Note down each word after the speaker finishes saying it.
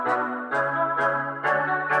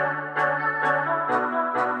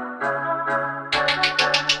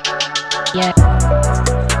Yeah.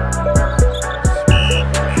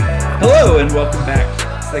 Hello and welcome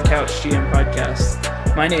back to the Couch GM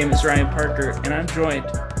podcast. My name is Ryan Parker and I'm joined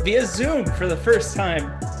via Zoom for the first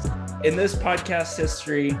time in this podcast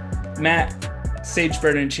history, Matt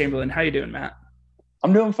Sageburn Chamberlain. How you doing, Matt?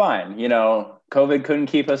 I'm doing fine. You know, COVID couldn't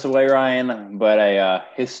keep us away, Ryan, but a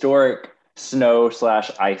historic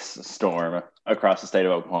snow/ice storm across the state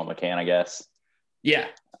of Oklahoma can, I guess. Yeah.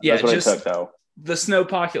 That's what just it took, though. The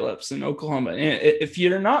snowpocalypse in Oklahoma. If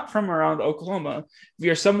you're not from around Oklahoma, if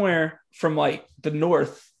you're somewhere from like the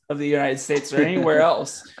north of the United States or anywhere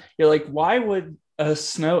else, you're like, why would a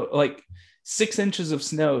 6 inches of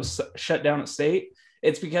snow shut down a state?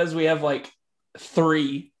 It's because we have like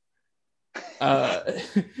 3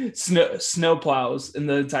 snow plows in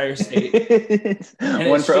the entire state.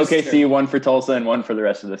 One for OKC, one for Tulsa, and one for the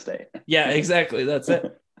rest of the state. Yeah, exactly. That's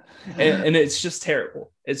it. And it's just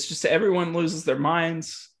terrible. It's just everyone loses their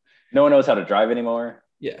minds. No one knows how to drive anymore.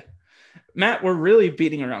 Yeah. Matt, we're really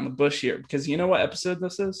beating around the bush here because you know what episode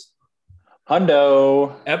this is?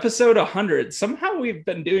 Hundo. Episode 100. Somehow we've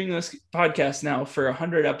been doing this podcast now for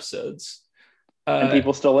 100 episodes. And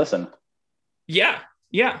people still listen. Yeah.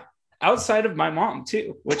 Outside of my mom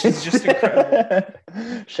too, which is just incredible.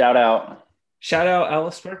 Shout out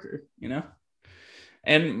Alice Parker, you know?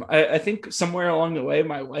 And I think somewhere along the way,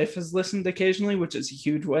 my wife has listened occasionally, which is a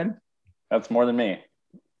huge win. That's more than me.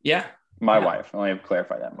 Yeah. My wife. Let me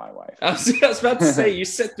clarify that. My wife. I was about to say, you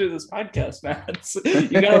sit through this podcast, man.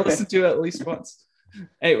 You got to listen to it at least once.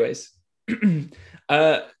 Anyways,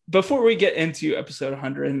 before we get into episode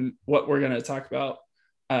 100 and what we're going to talk about,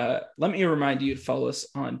 let me remind you to follow us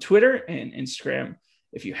on Twitter and Instagram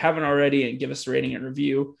if you haven't already, and give us a rating and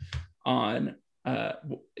review on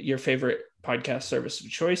your favorite podcast service of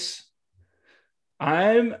choice.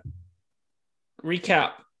 I'm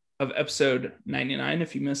recap of episode 99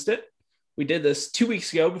 if you missed it. We did this 2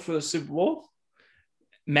 weeks ago before the Super Bowl.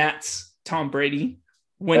 Matt's Tom Brady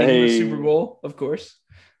winning the Super Bowl, of course.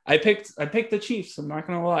 I picked the Chiefs. I'm not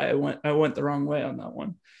gonna lie, I went the wrong way on that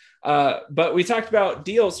one. But we talked about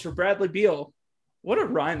deals for Bradley Beal. What a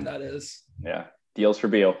rhyme that is. Yeah, deals for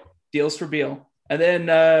Beal. And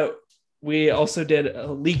then we also did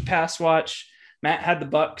a league pass watch. Matt had the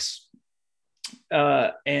Bucks,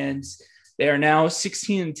 and they are now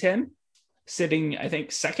 16-10, sitting, I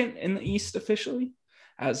think, second in the East officially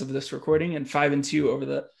as of this recording, and 5-2 over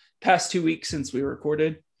the past 2 weeks since we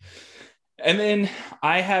recorded. And then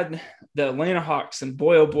I had the Atlanta Hawks, and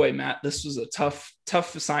boy, oh boy, Matt, this was a tough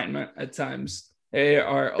assignment at times. They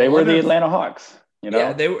were the Atlanta Hawks, you know?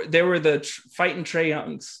 Yeah, they were the fighting Trae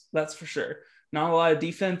Youngs, that's for sure. Not a lot of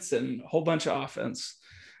defense and a whole bunch of offense,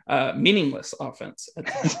 meaningless offense at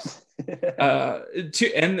times.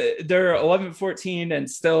 And they're 11-14 and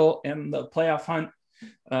still in the playoff hunt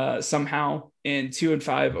somehow, in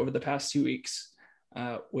 2-5 over the past 2 weeks,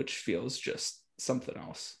 which feels just something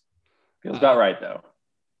else. Feels about right, though.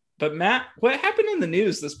 But Matt, what happened in the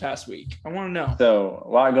news this past week? I want to know. So a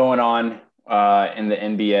lot going on in the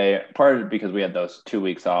NBA, part because we had those 2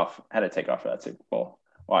 weeks off. Had to take off for that Super Bowl.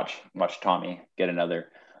 Watch Tommy get another.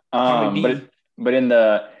 But in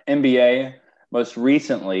the NBA, most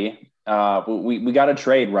recently, we got a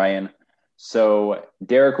trade, Ryan. So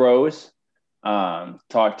Derrick Rose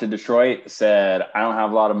talked to Detroit, said, I don't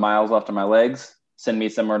have a lot of miles left on my legs. Send me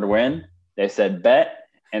somewhere to win. They said, bet,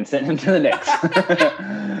 and sent him to the Knicks.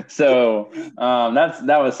 So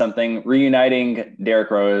that was something. Reuniting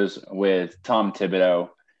Derrick Rose with Tom Thibodeau.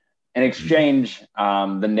 In exchange,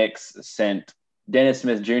 the Knicks sent Dennis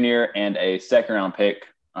Smith Jr. and a second-round pick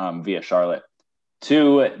via Charlotte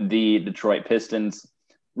to the Detroit Pistons.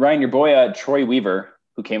 Ryan, your boy Troy Weaver,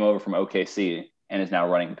 who came over from OKC and is now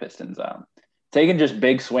running the Pistons, taking just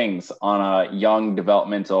big swings on a young,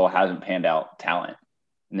 developmental, hasn't panned out talent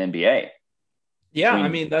in the NBA. Yeah, I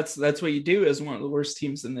mean that's what you do as one of the worst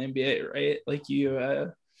teams in the NBA, right? Like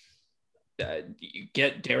you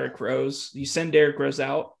get Derrick Rose, you send Derrick Rose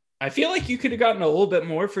out. I feel like you could have gotten a little bit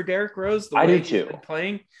more for Derrick Rose. I do too.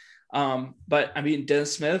 Playing, but I mean,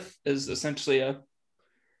 Dennis Smith is essentially a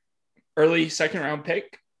early second-round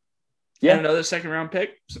pick. Yeah, and another second-round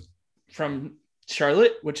pick from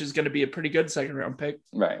Charlotte, which is going to be a pretty good second-round pick.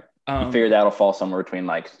 Right. I figure that'll fall somewhere between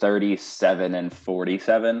like 37 and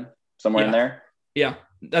 47, somewhere in there. Yeah,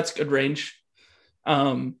 that's good range.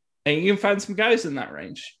 And you can find some guys in that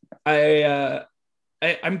range.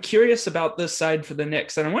 I'm curious about this side for the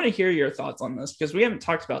Knicks, and I want to hear your thoughts on this because we haven't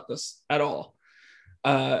talked about this at all.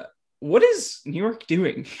 What is New York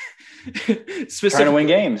doing? Trying to win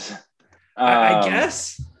games. I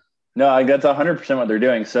guess. No, that's 100% what they're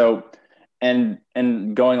doing. So, and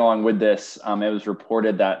going along with this, it was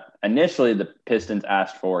reported that initially the Pistons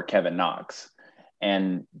asked for Kevin Knox,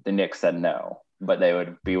 and the Knicks said no, but they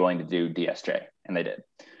would be willing to do DSJ, and they did.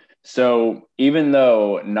 So even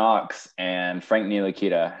though Knox and Frank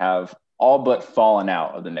Ntilikina have all but fallen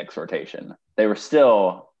out of the Knicks rotation, they were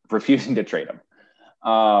still refusing to trade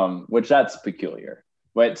him, which that's peculiar.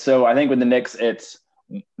 But so I think with the Knicks,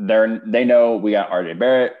 they know we got RJ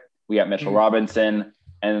Barrett, we got Mitchell Robinson,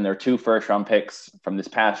 and then their 2 first-round picks from this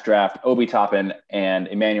past draft, Obi Toppin and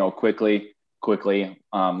Emmanuel quickly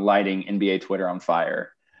lighting NBA Twitter on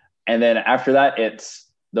fire. And then after that, it's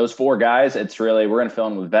those 4 guys. It's really, we're going to fill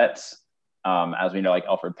in with vets, as we know, like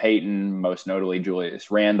Elfrid Payton, most notably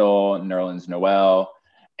Julius Randle, Nerlens Noel.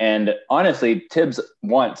 And honestly, Tibbs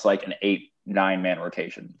wants like an 8-9 man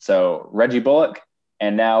rotation. So Reggie Bullock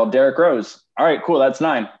and now Derrick Rose. All right, cool. That's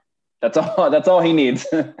 9. That's all he needs.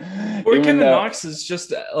 Or Kevin Knox is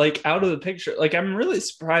just like out of the picture. Like, I'm really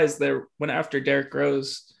surprised they went after Derrick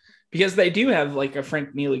Rose because they do have like a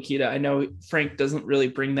Frank Ntilikina. I know Frank doesn't really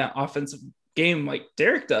bring that offensive game like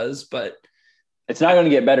Derrick does, but it's not going to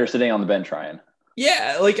get better sitting on the bench, Ryan.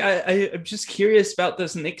 Yeah, like I'm just curious about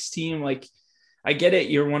this Knicks team. Like, I get it,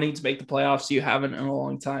 you're wanting to make the playoffs, you haven't in a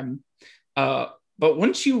long time. But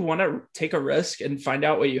wouldn't you want to take a risk and find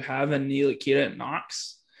out what you have in Ntilikina and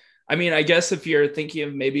Knox? I mean, I guess if you're thinking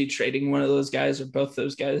of maybe trading one of those guys or both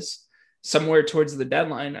those guys somewhere towards the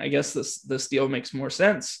deadline, I guess this deal makes more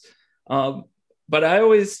sense. But I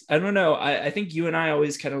don't know. I think you and I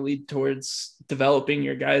always kind of lead towards developing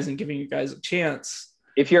your guys and giving your guys a chance.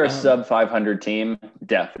 If you're a sub 500 team,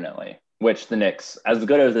 definitely. Which the Knicks, as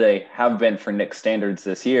good as they have been for Knicks standards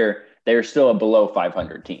this year, they are still a below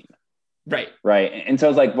 500 team. Right. Right. And so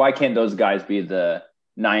it's like, why can't those guys be the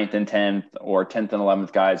 9th and 10th or 10th and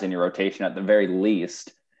 11th guys in your rotation at the very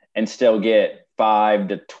least and still get 5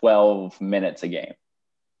 to 12 minutes a game?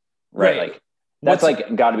 Right. Like, that's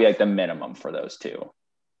got to be like the minimum for those two.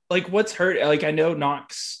 Like, what's hurt? Like, I know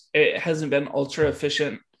Knox, it hasn't been ultra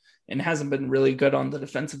efficient and hasn't been really good on the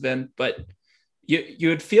defensive end, but you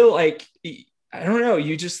would feel like, I don't know,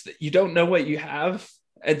 you don't know what you have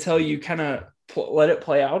until you kind of let it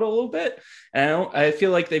play out a little bit. And I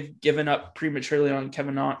feel like they've given up prematurely on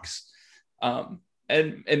Kevin Knox. And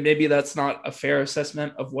maybe that's not a fair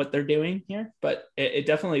assessment of what they're doing here, but it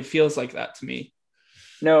definitely feels like that to me.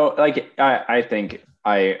 No, like I think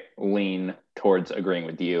I lean towards agreeing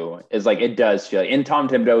with you. Is like, it does feel like in Tom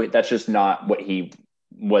Thibodeau, that's just not what he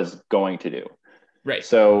was going to do. Right.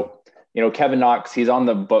 So, Kevin Knox, he's on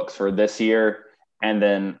the books for this year and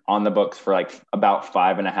then on the books for like about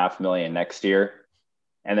 $5.5 million next year.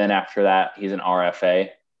 And then after that, he's an RFA.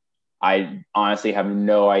 I honestly have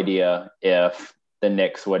no idea if the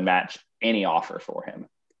Knicks would match any offer for him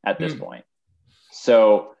at this point.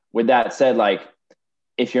 So with that said, like,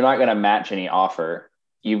 if you're not going to match any offer,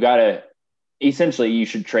 you've got to essentially, you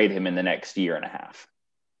should trade him in the next year and a half.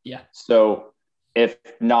 Yeah. So if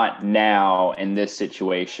not now in this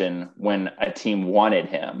situation, when a team wanted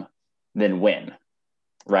him, then when,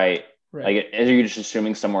 right? Like, are you just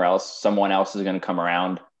assuming someone else is going to come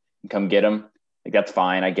around and come get him? Like, that's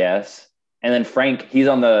fine, I guess. And then Frank, he's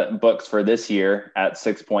on the books for this year at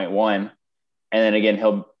 6.1. And then again,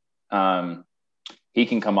 he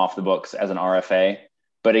can come off the books as an RFA.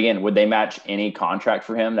 But again, would they match any contract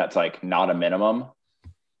for him that's like not a minimum?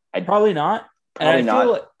 Probably not. Probably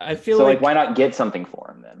not. I feel so like, why not get something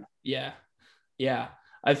for him then? Yeah. Yeah.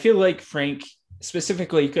 I feel like Frank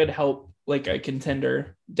specifically could help like a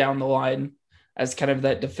contender down the line as kind of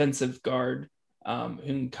that defensive guard who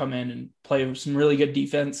can come in and play some really good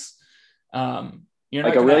defense. You're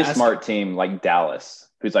like a really smart team like Dallas,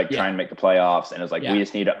 who's like trying to make the playoffs and is like, we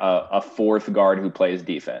just need a fourth guard who plays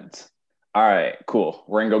defense. All right, cool.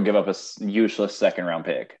 We're going to go give up a useless 2nd round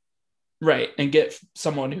pick. Right. And get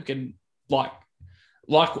someone who can lock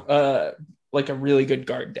like a really good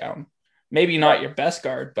guard down. Maybe not your best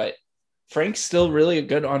guard, but Frank's still really a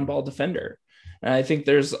good on-ball defender. And I think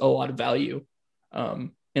there's a lot of value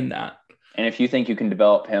in that. And if you think you can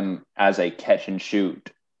develop him as a catch and shoot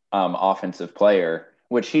offensive player,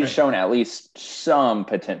 which he's shown at least some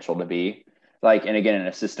potential to be, like, and again, in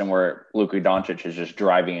a system where Luka Doncic is just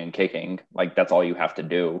driving and kicking, like, that's all you have to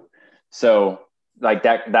do. So like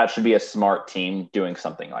that should be a smart team doing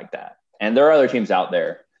something like that. And there are other teams out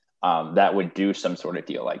there that would do some sort of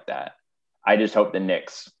deal like that. I just hope the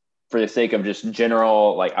Knicks, for the sake of just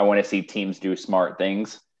general, like, I want to see teams do smart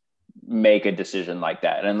things, make a decision like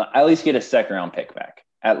that. And at least get a 2nd round pick back.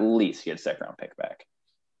 At least get a 2nd round pick back.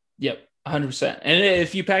 Yep. 100%. And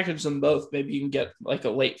if you package them both, maybe you can get like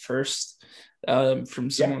a late first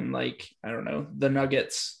from someone like, I don't know, the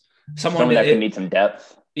Nuggets, someone that can need some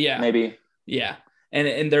depth. Yeah. Maybe. Yeah.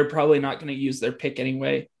 and they're probably not going to use their pick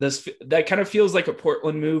anyway. That kind of feels like a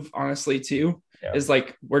Portland move, honestly, too. Yeah. Is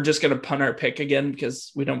like we're just going to punt our pick again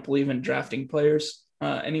because we don't believe in drafting players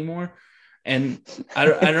anymore. And I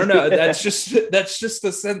don't know. That's just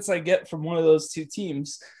the sense I get from one of those two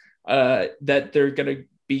teams that they're going to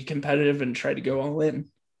be competitive and try to go all in.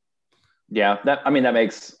 Yeah, that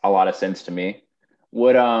makes a lot of sense to me.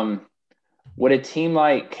 Would a team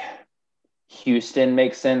like Houston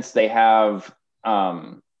make sense? They have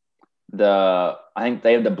I think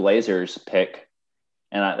they have the Blazers pick,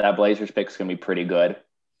 and that Blazers pick is going to be pretty good.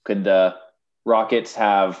 Could the Rockets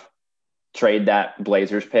trade that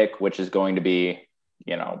Blazers pick, which is going to be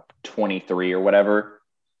 23 or whatever,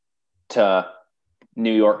 to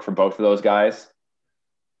New York for both of those guys?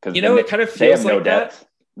 Because it kind of feels they have like no depth.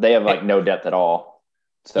 They have no depth at all.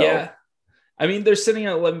 So yeah. I mean, they're sitting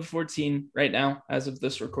at 11-14 right now as of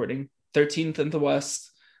this recording, 13th in the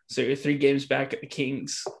West. So you're 3 games back at the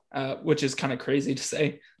Kings, which is kind of crazy to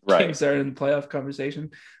say. Right. Kings are in the playoff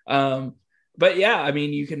conversation. But yeah, I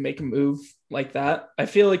mean, you can make a move like that. I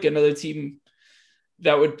feel like another team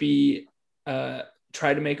that would be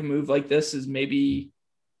try to make a move like this is maybe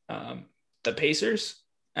the Pacers.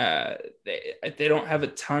 They don't have a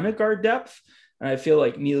ton of guard depth, and I feel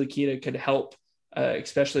like Ntilikina could help.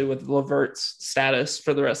 Especially with LeVert's status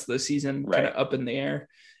for the rest of the season, kind of up in the air,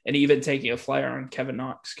 and even taking a flyer on Kevin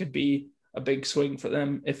Knox could be a big swing for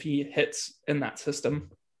them if he hits in that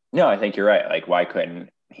system. No, I think you're right. Like, why couldn't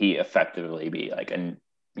he effectively be like a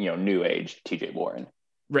new age TJ Warren?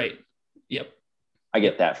 Right. Yep. I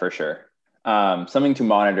get that for sure. Something to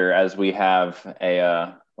monitor as we have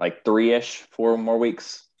a 4 more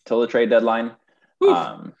weeks till the trade deadline.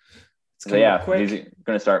 So yeah, he's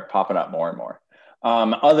going to start popping up more and more.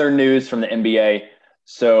 Other news from the NBA.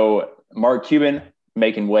 So Mark Cuban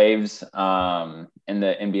making waves in the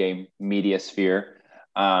NBA media sphere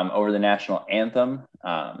over the national anthem.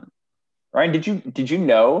 Ryan, did you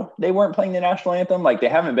know they weren't playing the national anthem? Like, they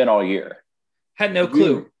haven't been all year. Had no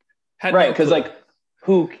clue. Right, because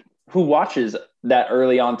who watches that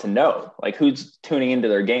early on to know? Like, who's tuning into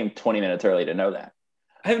their game 20 minutes early to know that?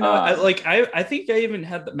 I have no. I think I even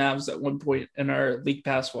had the Mavs at one point in our League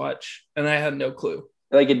Pass watch, and I had no clue.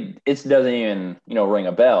 Like, it doesn't even ring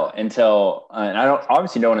a bell until, and I don't.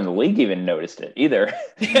 Obviously, no one in the league even noticed it either.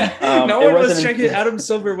 Yeah, no one was checking. Adam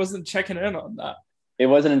Silver wasn't checking in on that. It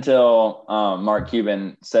wasn't until Mark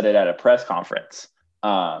Cuban said it at a press conference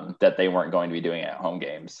that they weren't going to be doing it at home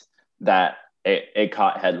games that it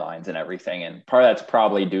caught headlines and everything. And part of that's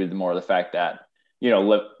probably due to more of the fact that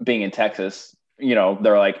being in Texas.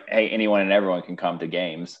 They're like, hey, anyone and everyone can come to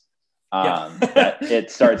games. That it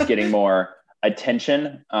starts getting more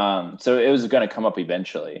attention. So it was going to come up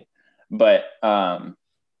eventually. But and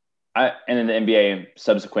then the NBA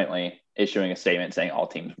subsequently issuing a statement saying all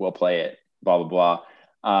teams will play it, blah, blah,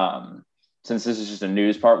 blah. Since this is just a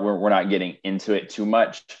news part, we're not getting into it too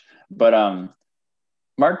much. But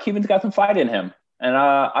Mark Cuban's got some fight in him. And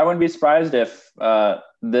I wouldn't be surprised if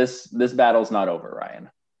this battle's not over, Ryan.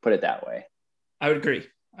 Put it that way. I would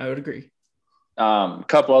agree.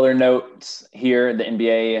 Couple other notes here. The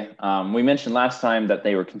NBA, we mentioned last time that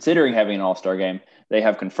they were considering having an all-star game. They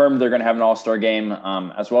have confirmed they're going to have an all-star game,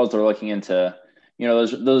 as well as they're looking into,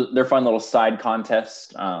 those their fun little side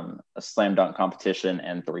contests, a slam dunk competition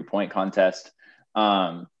and 3-point contest.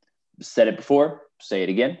 Said it before, say it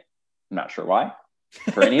again. I'm not sure why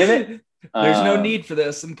for any of it. There's no need for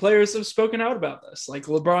this. And players have spoken out about this. Like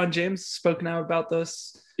LeBron James has spoken out about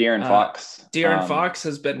this. De'Aaron Fox. De'Aaron Fox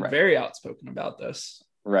has been very outspoken about this.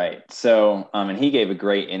 Right. So, and he gave a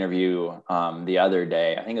great interview the other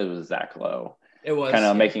day. I think it was Zach Lowe. It was. Kind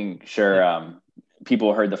of making sure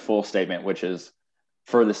people heard the full statement, which is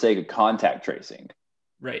for the sake of contact tracing.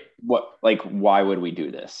 Right. Why would we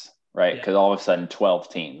do this? Right. Because all of a sudden 12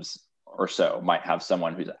 teams or so might have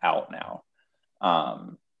someone who's out now.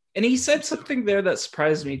 And he said something there that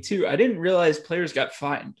surprised me too. I didn't realize players got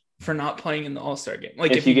fined for not playing in the All-Star game.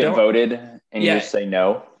 Like if you get voted and you just say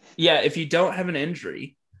no. Yeah, if you don't have an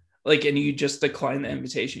injury, and you just decline the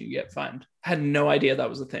invitation, you get fined. I had no idea that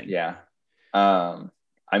was a thing. Yeah. I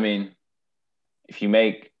mean, if you're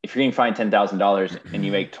getting fined $10,000 and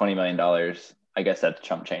you make $20 million, I guess that's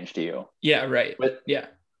chump change to you. Yeah, right. But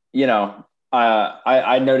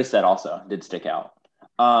I noticed that also did stick out.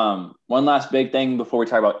 One last big thing before we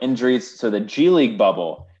talk about injuries. So the G League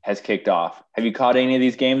bubble has kicked off. Have you caught any of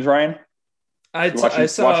these games, Ryan? I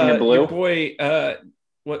saw your boy,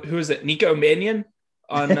 who is it? Nico Mannion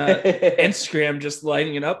on Instagram just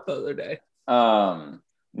lighting it up the other day.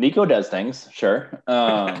 Nico does things, sure.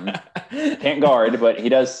 Can't guard, but he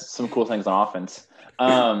does some cool things on offense.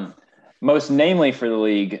 Most namely for the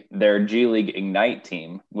league, their G League Ignite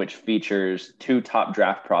team, which features 2 top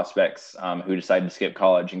draft prospects who decided to skip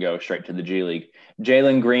college and go straight to the G League.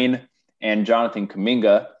 Jalen Green and Jonathan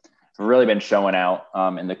Kuminga have really been showing out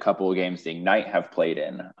in the couple of games the Ignite have played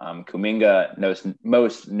in. Kuminga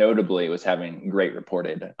most notably was having great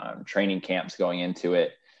reported training camps going into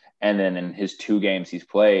it. And then in his 2 games he's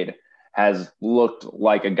played has looked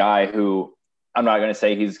like a guy who, I'm not going to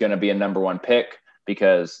say he's going to be a number 1 pick,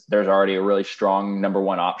 because there's already a really strong number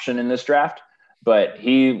 1 option in this draft, but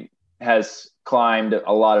he has climbed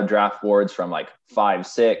a lot of draft boards from like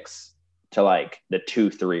 5'6" to like the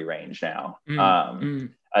 2'3" range now.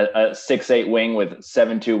 A 6'8" wing with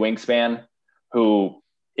 7'2" wingspan, who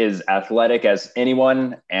is athletic as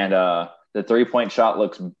anyone, and the 3-point shot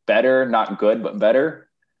looks better, not good, but better.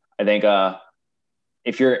 I think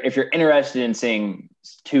if you're interested in seeing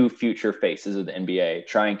 2 future faces of the NBA,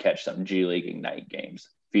 try and catch some G League Ignite games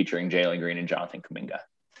featuring Jalen Green and Jonathan Kuminga.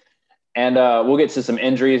 And we'll get to some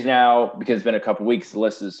injuries now because it's been a couple weeks. The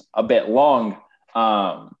list is a bit long.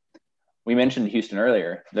 We mentioned Houston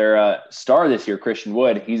earlier. Their star this year, Christian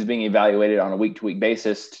Wood, he's being evaluated on a week-to-week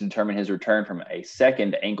basis to determine his return from a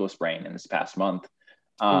second ankle sprain in this past month.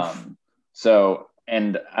 And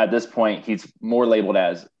at this point, he's more labeled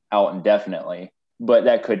as out indefinitely, but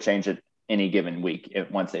that could change at any given week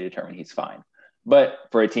once they determine he's fine. But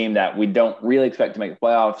for a team that we don't really expect to make the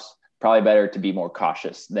playoffs, probably better to be more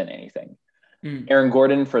cautious than anything. Aaron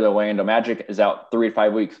Gordon for the Orlando Magic is out 3 to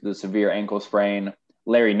 5 weeks with a severe ankle sprain.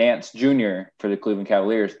 Larry Nance Jr. for the Cleveland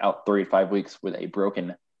Cavaliers out 3 to 5 weeks with a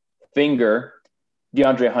broken finger.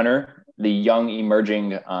 DeAndre Hunter, the young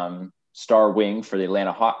emerging star wing for the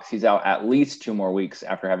Atlanta Hawks, he's out at least 2 more weeks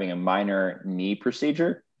after having a minor knee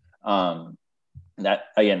procedure. That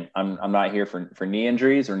again, I'm not here for knee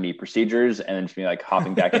injuries or knee procedures and then just be like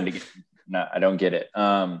hopping back into. No, I don't get it.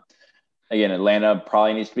 Again, Atlanta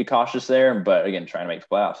probably needs to be cautious there, but again, trying to make the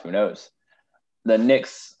playoffs, who knows? The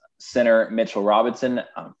Knicks center Mitchell Robinson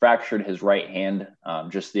fractured his right hand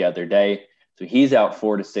just the other day, so he's out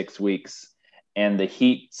 4 to 6 weeks. And the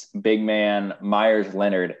Heat's big man Myers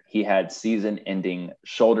Leonard, he had season-ending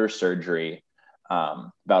shoulder surgery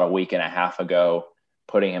about a week and a half ago,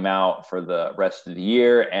 putting him out for the rest of the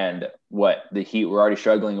year. And what the Heat were already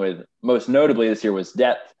struggling with, most notably this year, was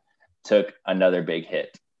depth, took another big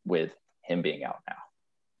hit with him being out now.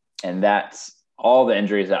 And that's all the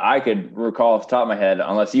injuries that I could recall off the top of my head,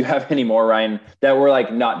 unless you have any more, Ryan, that were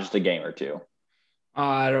like not just a game or 2.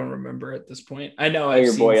 I don't remember at this point. I know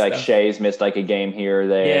your boy stuff. Like Shea's missed like a game here or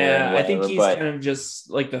there. Yeah, whatever, I think he's kind of just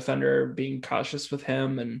like the Thunder being cautious with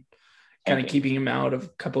him and kind of keeping him out of a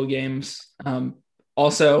couple of games.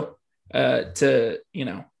 Also, to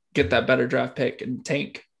get that better draft pick and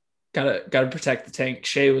tank, gotta protect the tank.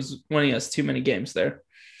 Shea was winning us too many games there.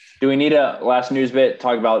 Do we need a last news bit?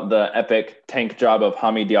 Talk about the epic tank job of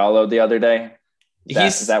Hami Diallo the other day.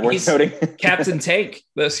 Is that worth noting? Captain Tank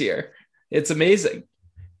this year. It's amazing.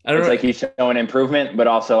 It's like he's showing improvement, but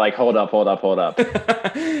also like, hold up.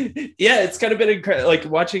 Yeah, it's kind of been incredible. Like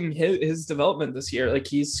watching his development this year. Like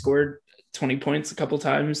he's scored 20 points a couple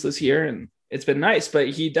times this year, and it's been nice. But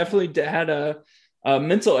he definitely had a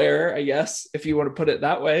mental error, I guess, if you want to put it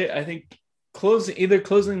that way. I think closing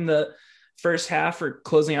the first half or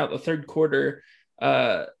closing out the third quarter,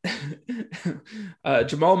 Jamal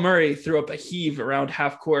Murray threw up a heave around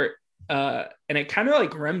half court, and it kind of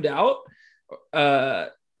like rimmed out. And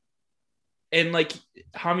like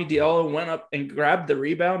Hami Diallo went up and grabbed the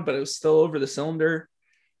rebound, but it was still over the cylinder.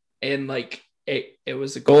 And like it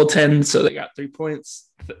was a goaltend, so they got 3 points.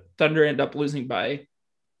 Thunder end up losing by,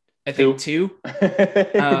 I think, 2.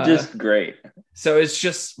 Just great. So it's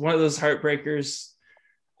just one of those heartbreakers.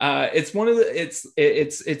 It's one of the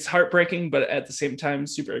it's heartbreaking, but at the same time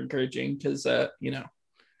super encouraging because got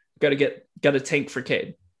to tank for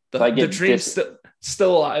Cade. The dream's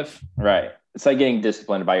still alive. Right. It's like getting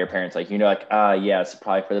disciplined by your parents. Like, yeah, it's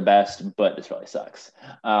probably for the best, but this really sucks.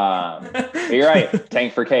 But you're right.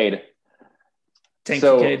 Tank for Cade. Tank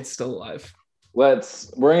for Cade is still alive. We're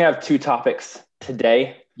going to have 2 topics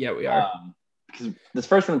today. Yeah, we are. Because this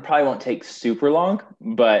first one probably won't take super long,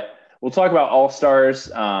 but we'll talk about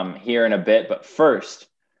All-Stars here in a bit. But first,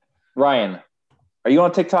 Ryan, are you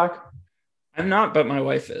on TikTok? I'm not, but my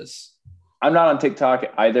wife is. I'm not on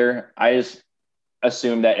TikTok either. I just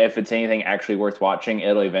assume that if it's anything actually worth watching,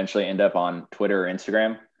 it'll eventually end up on Twitter or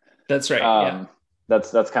Instagram. That's right. Yeah.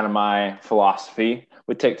 That's kind of my philosophy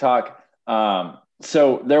with TikTok.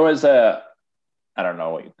 So there was a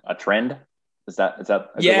trend. Is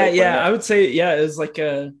that? Yeah. I would say, yeah, it was like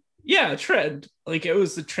a trend. Like it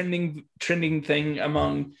was the trending thing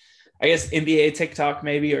among I guess NBA TikTok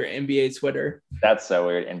maybe, or NBA Twitter. That's so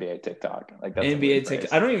weird. NBA TikTok. Like that's NBA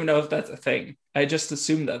TikTok. I don't even know if that's a thing. I just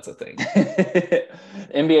assume that's a thing.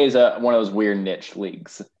 NBA is one of those weird niche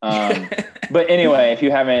leagues. But anyway, if you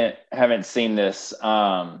haven't seen this,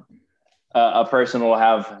 a person will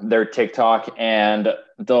have their TikTok and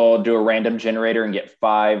they'll do a random generator and get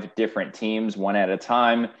 5 different teams one at a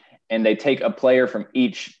time. And they take a player from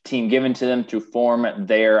each team given to them to form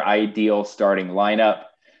their ideal starting lineup,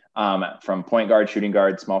 from point guard, shooting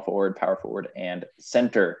guard, small forward, power forward, and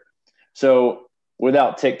center. So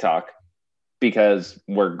without TikTok, because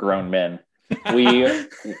we're grown men, we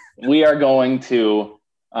are going to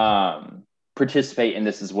participate in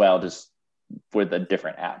this as well, just with a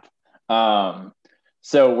different app.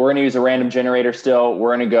 So we're going to use a random generator still.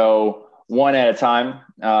 We're going to go one at a time,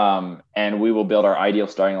 and we will build our ideal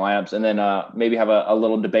starting lineups, and then maybe have a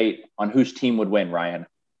little debate on whose team would win, Ryan.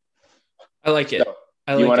 I like it. So,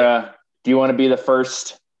 do you want to be the first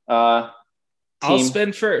team? I'll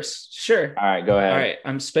spin first. Sure. All right, go ahead. All right,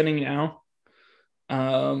 I'm spinning now.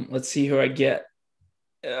 Let's see who I get.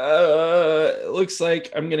 It looks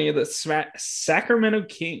like I'm going to get the Sacramento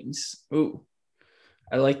Kings. Ooh,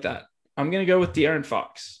 I like that. I'm going to go with De'Aaron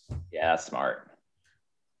Fox. Yeah, that's smart.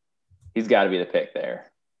 He's got to be the pick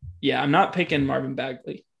there. Yeah, I'm not picking Marvin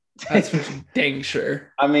Bagley. That's for dang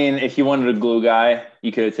sure. I mean, if you wanted a glue guy,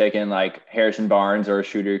 you could have taken like Harrison Barnes, or a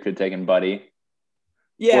shooter, you could have taken Buddy.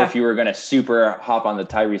 Yeah. Or if you were going to super hop on the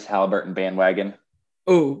Tyrese Halliburton bandwagon.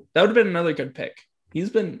 Oh, that would have been another good pick. He's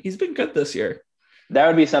been good this year. That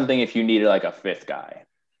would be something if you needed like a 5th guy.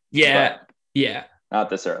 Yeah. But yeah. Not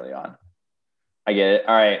this early on. I get it.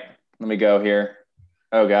 All right. Let me go here.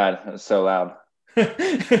 Oh, God. That's so loud.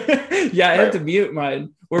 Yeah, I had to mute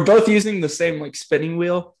mine. We're both using the same like spinning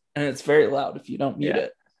wheel, and it's very loud if you don't mute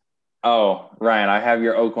it. Oh, Ryan, I have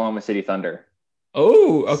your Oklahoma City Thunder.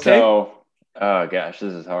 Oh, okay. So, oh, gosh,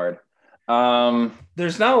 this is hard.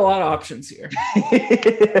 There's not a lot of options here.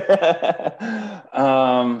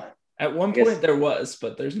 At one point there was,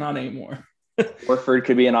 but there's not anymore. Horford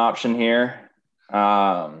could be an option here.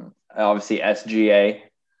 Obviously SGA.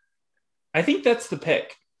 I think that's the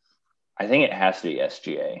pick. I think it has to be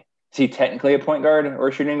SGA. Is he technically a point guard or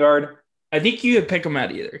a shooting guard? I think you could pick him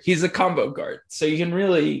at either. He's a combo guard, so you can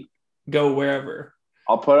really go wherever.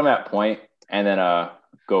 I'll put him at point and then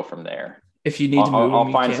go from there. If you need to move,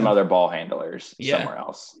 I'll find some other ball handlers somewhere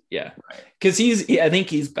else. Yeah, because I think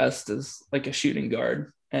he's best as like a shooting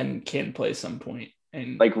guard and can play some point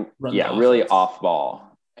and like really off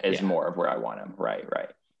ball is more of where I want him. Right.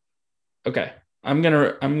 Okay, I'm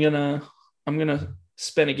gonna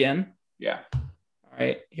spin again. Yeah. All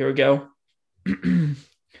right, here we go.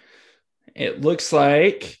 It looks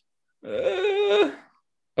like oh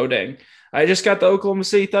dang, I just got the Oklahoma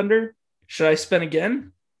City Thunder. Should I spin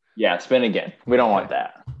again? Yeah, spin again. We don't want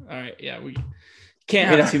that. All right. Yeah, we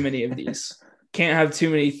can't have too many of these. Can't have too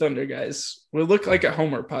many Thunder guys. We look like a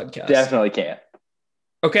Homer podcast. Definitely can't.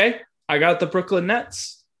 Okay. I got the Brooklyn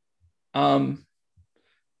Nets. And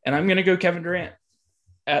I'm going to go Kevin Durant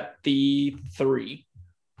at the 3.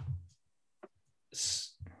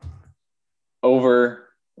 Over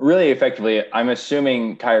really effectively, I'm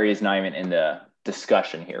assuming Kyrie is not even in the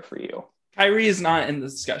discussion here for you. Kyrie is not in the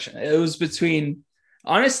discussion. It was between,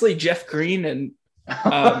 honestly, Jeff Green and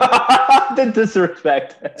the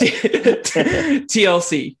disrespect.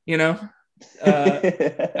 TLC, you know?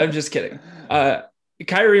 I'm just kidding.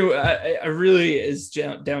 Kyrie, I really is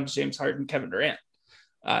down to James Harden, Kevin Durant.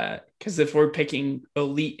 Because if we're picking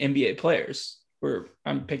elite NBA players,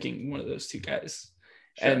 I'm picking one of those two guys.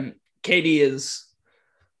 Sure. And KD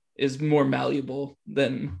is more malleable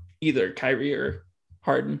than either Kyrie or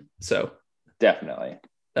Harden. So definitely.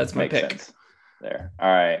 That's my pick. Sense there. All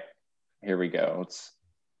right. Here we go. Let's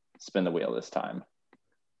spin the wheel this time.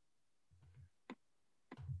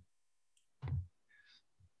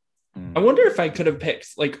 I wonder if I could have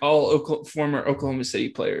picked like all former Oklahoma City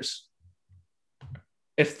players.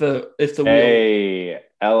 If the wheel...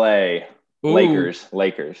 LA. Ooh. Lakers.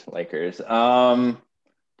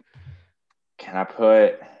 Can I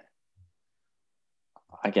put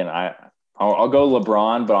again? I'll go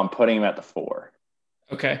LeBron, but I'm putting him at the 4.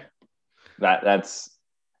 Okay. That's.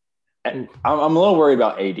 I'm a little worried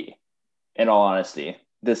about AD. In all honesty,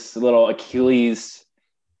 this little Achilles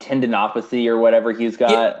tendinopathy or whatever he's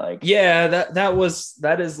got,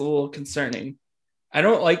 that is a little concerning. I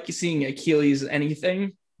don't like seeing Achilles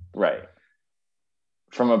anything. Right.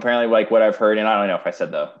 From apparently like what I've heard, and I don't know if I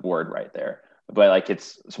said the word right there, but like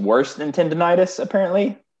it's worse than tendinitis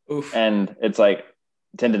apparently. Oof. And it's like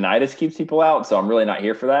tendinitis keeps people out, so I'm really not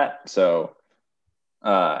here for that. So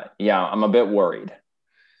I'm a bit worried.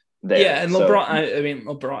 there. Yeah, and LeBron. I mean,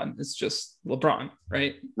 LeBron is just LeBron,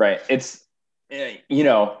 right? Right. It's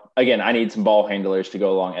again, I need some ball handlers to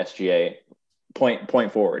go along SGA.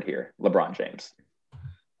 Point forward here, LeBron James.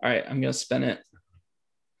 All right, I'm gonna spin it,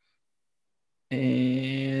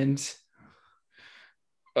 and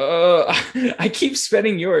I keep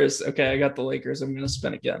spinning yours. Okay, I got the Lakers. I'm gonna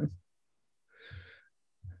spin again.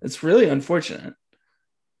 It's really unfortunate.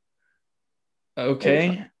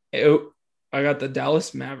 Okay. I got the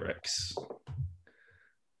Dallas Mavericks.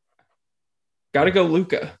 Got to go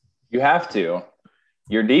Luka. You have to.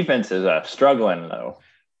 Your defense is struggling, though.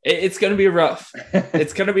 It's going to be rough.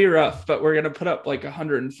 It's going to be rough, but we're going to put up like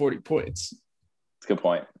 140 points. That's a good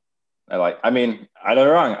point. I mean, I don't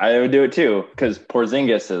know wrong. I would do it too because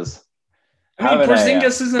Porzingis is.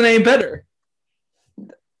 Porzingis isn't any better.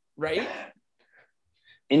 Right?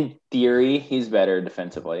 In theory, he's better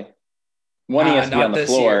defensively. He has to be on the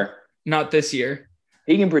floor. Year. Not this year.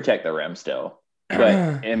 He can protect the rim still,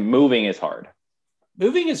 but and moving is hard.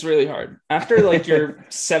 Moving is really hard. After like your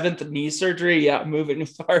 7th knee surgery, yeah, moving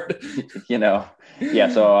is hard. Yeah.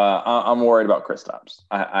 So I'm worried about Kristaps.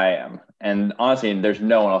 I am, and honestly, there's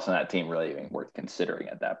no one else on that team really even worth considering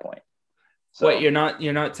at that point. So, wait, you're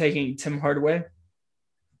not taking Tim Hardaway?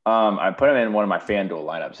 I put him in one of my FanDuel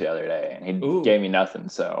lineups the other day, and he gave me nothing,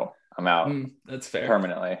 so I'm out. That's fair.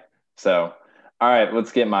 Permanently. So, all right,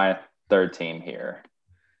 let's get my third team here.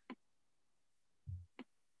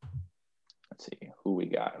 Let's see who we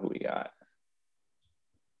got.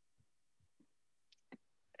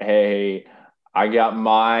 Hey, I got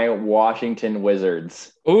my Washington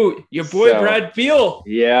Wizards. Oh, your boy Brad Beal.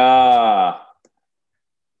 Yeah.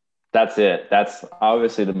 That's it. That's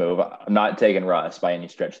obviously the move. I'm not taking Russ by any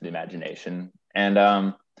stretch of the imagination. And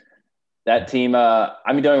that team,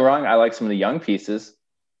 I'm doing wrong. I like some of the young pieces,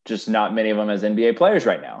 just not many of them as NBA players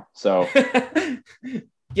right now. So,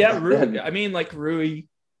 yeah, Rui. I mean, like Rui.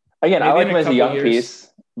 Again, I like him as a young piece,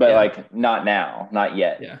 but like not now, not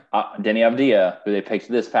yet. Yeah. Denny Avdia, who they picked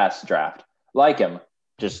this past draft, like him,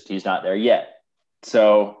 just he's not there yet.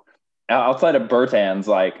 So outside of Bertans,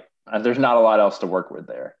 there's not a lot else to work with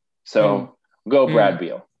there. So go Brad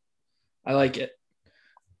Beal. I like it.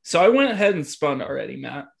 So I went ahead and spun already,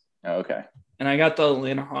 Matt. Oh, okay. And I got the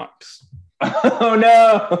Atlanta Hawks. Oh,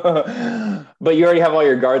 no. But you already have all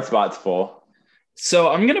your guard spots full. So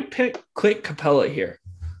I'm going to pick Clint Capella here.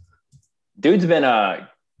 Dude's been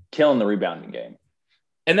killing the rebounding game.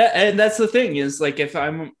 And that's the thing is, like, if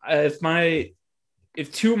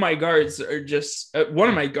two of my guards are just one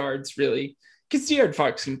of my guards really, because De'Aaron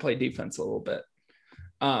Fox can play defense a little bit.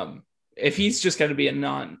 If he's just going to be a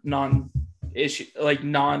non-issue, like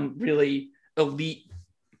non-really elite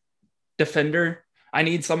defender, I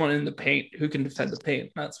need someone in the paint who can defend the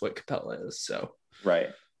paint. That's what Capella is. So right,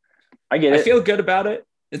 I get it. I feel good about it.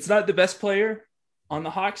 It's not the best player on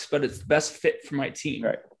the Hawks, but it's the best fit for my team.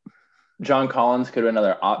 Right. John Collins could be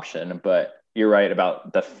another option, but you're right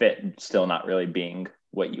about the fit still not really being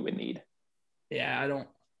what you would need. Yeah,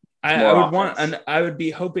 I would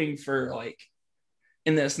be hoping for, like,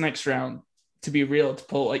 in this next round to be real, to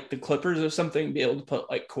pull like the Clippers or something, be able to put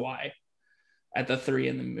like Kawhi at the 3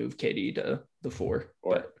 and then move KD to the 4.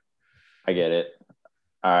 But I get it.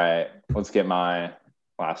 All right, let's get my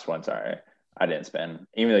last one. Sorry, I didn't spin,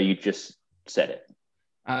 even though you just said it.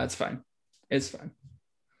 It's fine. It's fine.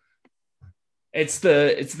 It's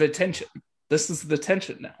the tension. This is the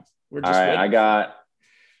tension now. We're just I got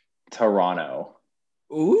Toronto.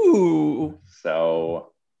 Ooh.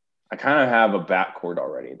 So I kind of have a backcourt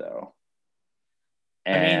already, though.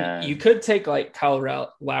 And I mean, you could take like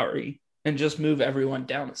Kyle Lowry and just move everyone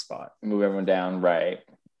down a spot. Move everyone down, right?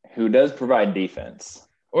 Who does provide defense?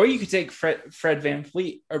 Or you could take Fred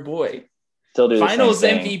VanVleet, our boy. Still do Finals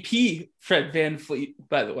MVP, Fred VanVleet,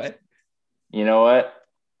 by the way. You know what?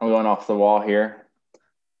 I'm going off the wall here.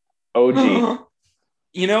 OG.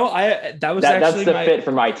 You know, that's the fit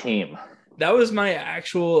for my team. That was my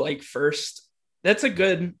actual first. That's a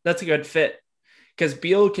good fit because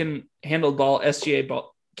Beal can handle the ball, SGA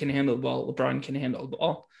can handle the ball, LeBron can handle the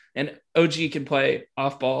ball, and OG can play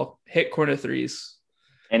off ball, hit corner threes,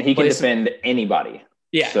 and he can defend anybody.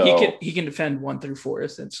 Yeah, so he can defend 1 through 4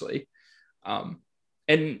 essentially, and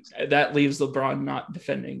that leaves LeBron not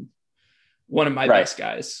defending one of my best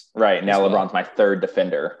guys. Right now, LeBron's my third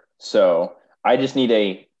defender, so I just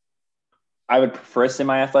need I would prefer a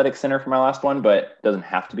semi-athletic center for my last one, but it doesn't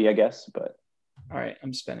have to be, I guess. But all right,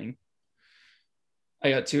 I'm spinning. I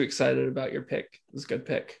got too excited about your pick. It was a good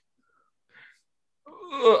pick.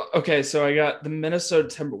 Okay, so I got the Minnesota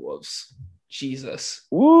Timberwolves. Jesus.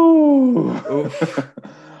 Woo!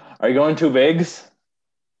 Are you going 2 bigs?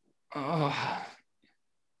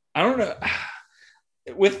 I don't know.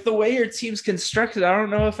 With the way your team's constructed, I don't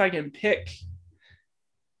know if I can pick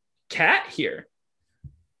Cat here.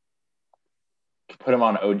 Put him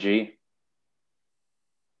on OG.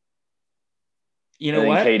 You know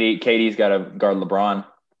what? KD's got to guard LeBron.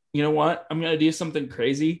 You know what? I'm gonna do something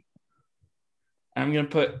crazy. I'm gonna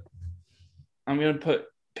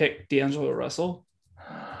pick D'Angelo Russell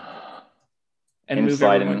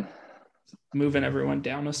and moving everyone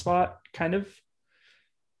down a spot, kind of.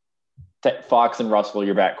 Fox and Russell,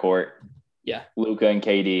 your backcourt. Yeah. Luka and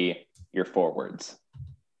KD, your forwards.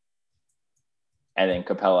 And then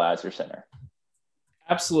Capella as your center.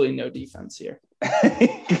 Absolutely no defense here.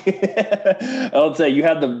 I would say you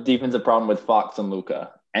had the defensive problem with Fox and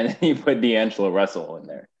Luka, and then you put D'Angelo Russell in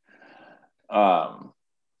there.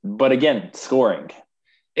 But again, scoring.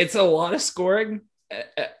 It's a lot of scoring.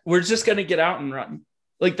 We're just going to get out and run.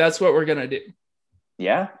 Like, that's what we're going to do.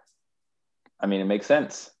 Yeah. I mean, it makes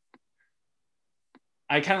sense.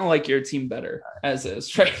 I kind of like your team better as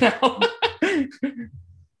is right now.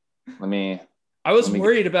 I was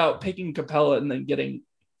worried about picking Capella and then getting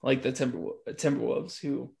like the Timberwolves,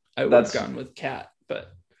 who I would have gone with Cat.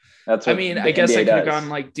 But I guess I could have gone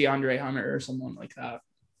like DeAndre Hunter or someone like that.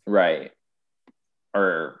 Right.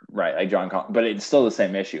 Like John Collins. But it's still the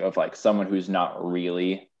same issue of like someone who's not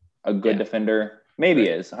really a good defender. Maybe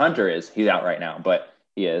is. Hunter is. He's out right now, but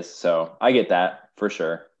he is. So I get that for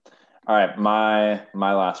sure. All right, my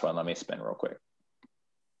last one. Let me spin real quick.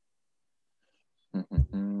 How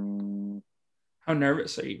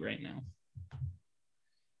nervous are you right now?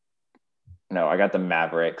 No, I got the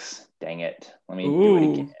Mavericks. Dang it. Let me do it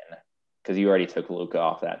again. Because you already took Luka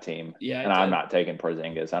off that team. Yeah. And I'm not taking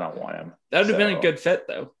Porzingis. I don't want him. That would have been a good fit,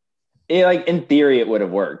 though. Like in theory, it would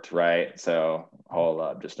have worked, right? So hold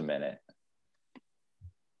up just a minute.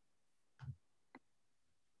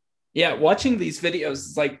 Yeah, watching these videos,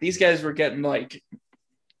 it's like these guys were getting like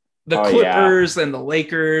the Clippers and the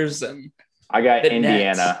Lakers, and I got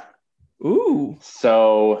Indiana. Nets. Ooh.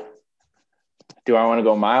 So do I want to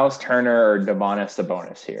go Miles Turner or Domantas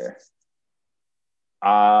Sabonis here?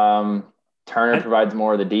 Turner provides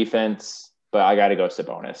more of the defense, but I got to go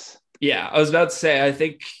Sabonis. Yeah, I was about to say, I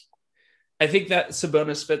think that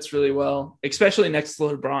Sabonis fits really well, especially next to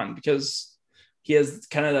LeBron, because he has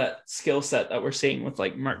kind of that skill set that we're seeing with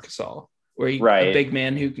like Marc Gasol, where he's a big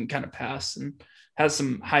man who can kind of pass and has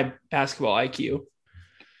some high basketball IQ.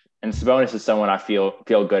 And Sabonis is someone I feel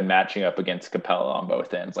good matching up against Capella on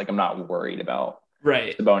both ends. Like I'm not worried about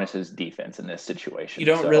Sabonis's defense in this situation.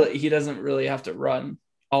 He doesn't really have to run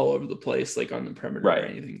all over the place, like on the perimeter or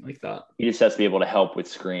anything like that. He just has to be able to help with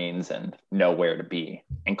screens and know where to be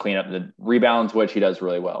and clean up the rebounds, which he does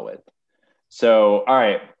really well with. So, all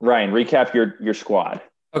right, Ryan, recap your squad.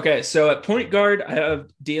 Okay, so at point guard, I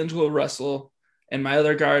have D'Angelo Russell, and my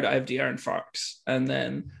other guard, I have De'Aaron Fox. And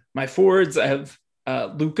then my forwards, I have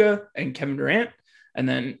Luka and Kevin Durant, and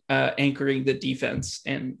then anchoring the defense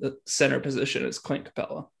and the center position is Clint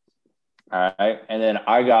Capella. All right, and then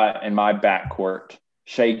I got in my backcourt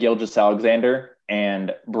Shai Gilgeous-Alexander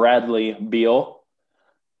and Bradley Beal.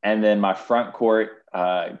 And then my front court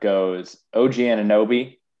goes OG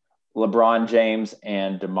Anunoby, LeBron James,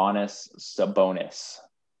 and Domantas Sabonis.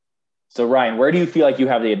 So, Ryan, where do you feel like you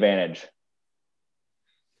have the advantage?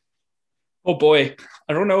 Oh, boy.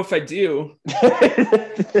 I don't know if I do.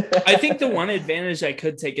 I think the one advantage I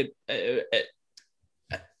could take it,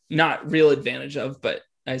 not real advantage of, but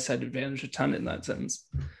I said advantage a ton in that sentence.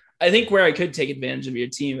 I think where I could take advantage of your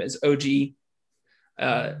team is OG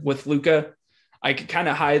with Luka. I could kind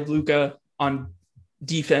of hide Luka on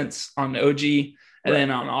defense on OG. And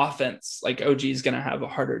then on offense, like OG is going to have a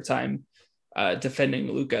harder time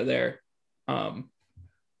defending Luka there. And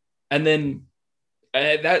then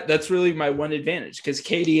that's really my one advantage because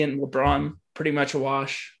KD and LeBron pretty much a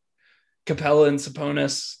wash. Capella and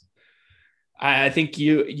Sabonis. I think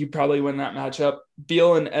you probably win that matchup.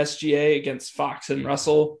 Beal and SGA against Fox and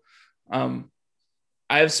Russell. I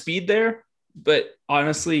have speed there, but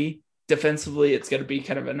honestly, defensively, it's going to be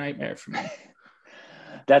kind of a nightmare for me.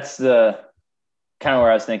 That's the kind of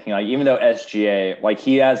where I was thinking, like, even though SGA, like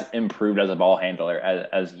he has improved as a ball handler,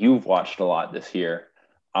 as you've watched a lot this year,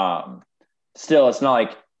 still it's not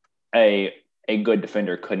like a good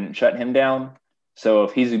defender couldn't shut him down. So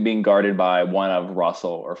if he's being guarded by one of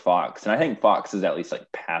Russell or Fox, and I think Fox is at least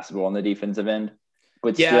like passable on the defensive end,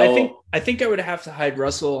 but yeah, still, I think I would have to hide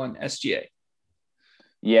Russell on SGA.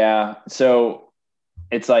 Yeah, so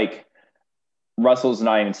it's like Russell's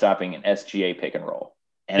not even stopping an SGA pick and roll.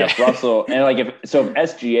 And if Russell and like if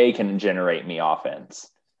SGA can generate me offense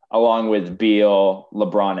along with Beal,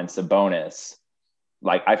 LeBron, and Sabonis,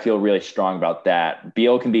 Like, I feel really strong about that.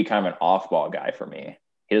 Beal can be kind of an off-ball guy for me.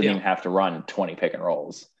 He doesn't even have to run 20 pick and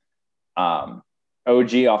rolls.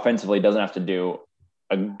 OG offensively doesn't have to do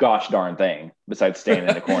a gosh darn thing besides staying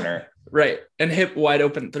in the corner. Right. And hit wide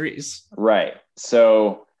open threes. Right.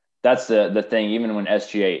 So that's the thing. Even when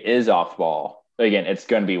SGA is off ball, again, it's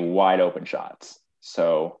going to be wide open shots.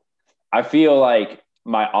 So I feel like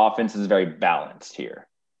my offense is very balanced here.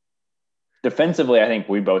 Defensively, I think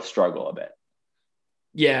we both struggle a bit.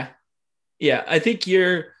 Yeah. Yeah. I think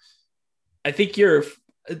you're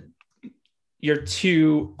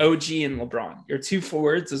two OG and LeBron. Your two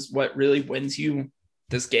forwards is what really wins you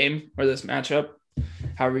this game or this matchup,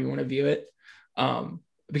 however you want to view it.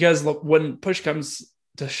 Because when push comes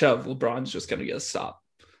to shove, LeBron's just going to get a stop.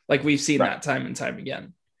 Like we've seen that time and time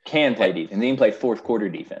again. Can play defense. He can play fourth quarter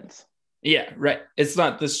defense. Yeah, right. It's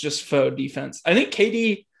not this just faux defense. I think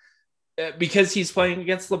KD, because he's playing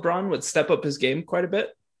against LeBron, would step up his game quite a bit.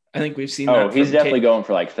 I think we've seen that. Oh, he's definitely going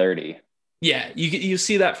for like 30. Yeah, you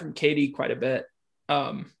see that from KD quite a bit.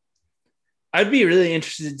 I'd be really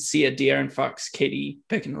interested to see a De'Aaron Fox KD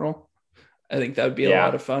pick and roll. I think that would be a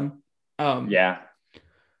lot of fun. Yeah.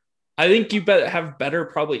 I think you have better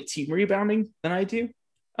probably team rebounding than I do.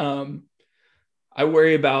 I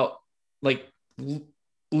worry about like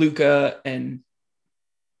Luka and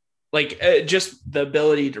like just the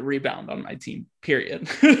ability to rebound on my team, period.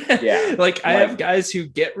 Yeah. Like I have guys who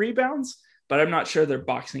get rebounds, but I'm not sure they're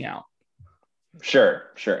boxing out.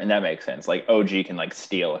 Sure. And that makes sense. Like OG can like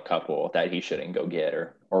steal a couple that he shouldn't go get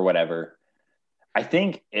or whatever. I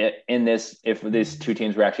think if these two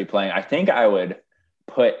teams were actually playing, I think I would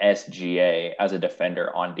put SGA as a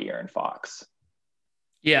defender on De'Aaron Fox.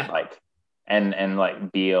 Yeah. Like, and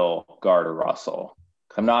like Beal, guard or Russell.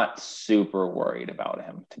 I'm not super worried about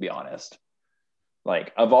him, to be honest.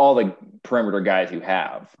 Like of all the perimeter guys you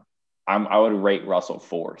have, I would rate Russell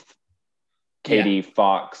fourth. KD,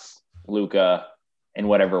 Fox, Luka, in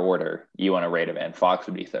whatever order you want to rate him in. Fox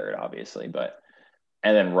would be third, obviously,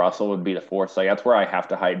 and then Russell would be the fourth. So that's where I have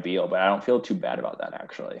to hide Beal, but I don't feel too bad about that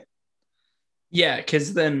actually. Yeah,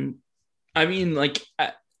 because then, I mean, like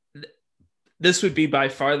this would be by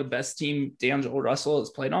far the best team D'Angelo Russell has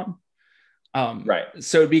played on. Right.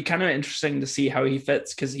 So it'd be kind of interesting to see how he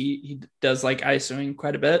fits because he does like ISOing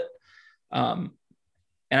quite a bit. And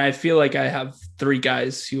I feel like I have three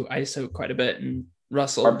guys who ISO quite a bit, and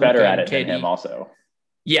Russell are better Luka, at it KD. than him also.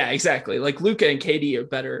 Yeah, exactly. Like Luka and KD are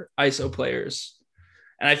better ISO players.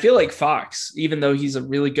 And I feel like Fox, even though he's a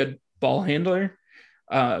really good ball handler,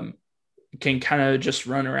 can kind of just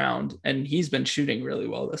run around, and he's been shooting really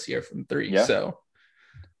well this year from three. Yeah. So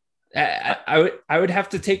I would have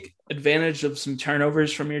to take advantage of some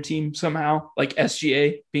turnovers from your team somehow, like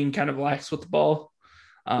SGA being kind of lax with the ball,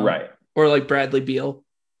 right? Or like Bradley Beal.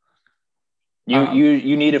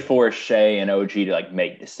 You need to force Shea and OG to like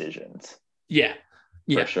make decisions. Yeah,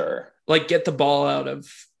 for sure. Like get the ball out of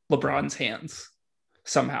LeBron's hands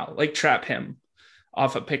somehow, like trap him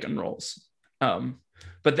off of pick and rolls.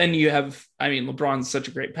 But then you have, I mean, LeBron's such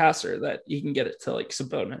a great passer that he can get it to like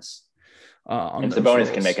Sabonis. And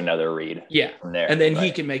Sabonis can make another read. Yeah. From there. And then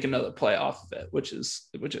he can make another play off of it, which is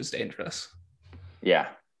dangerous. Yeah.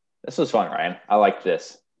 This was fun, Ryan. I liked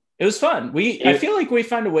this. It was fun. I feel like we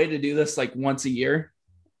find a way to do this like once a year.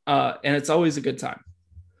 And it's always a good time.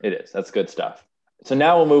 It is. That's good stuff. So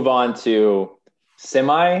now we'll move on to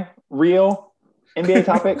semi-real NBA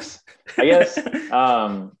topics, I guess.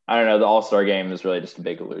 I don't know. The All-Star game is really just a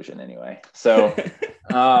big illusion anyway. So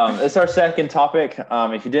it's our second topic.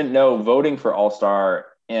 If you didn't know, voting for All-Star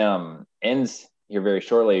ends here very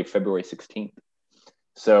shortly, February 16th.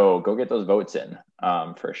 So go get those votes in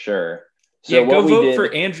for sure. So go vote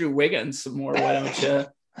for Andrew Wiggins some more. Why don't you?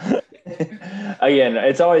 Again,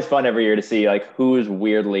 it's always fun every year to see like who's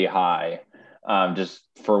weirdly high, just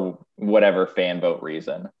for whatever fan vote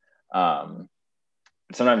reason.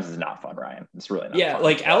 Sometimes it's not fun, Ryan. It's really not. Yeah, fun.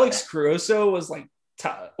 like Alex Caruso was like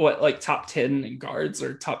top 10 in guards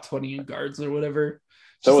or top 20 in guards or whatever.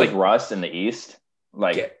 So was like Russ in the East.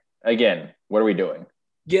 Like again, what are we doing?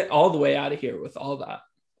 Get all the way out of here with all that.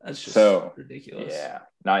 That's just ridiculous. Yeah,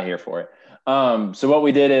 not here for it. So what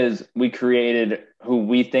we did is we created who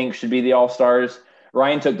we think should be the All-Stars.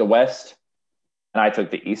 Ryan took the West and I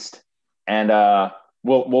took the East. And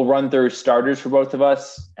we'll run through starters for both of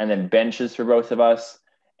us and then benches for both of us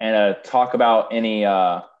and talk about any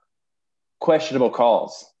questionable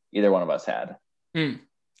calls either one of us had. I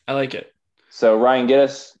like it. So Ryan, get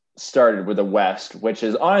us started with the West, which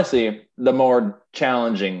is honestly the more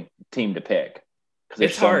challenging team to pick because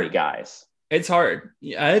there's so many guys. It's hard.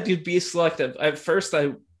 I had to be selective. At first,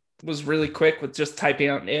 I was really quick with just typing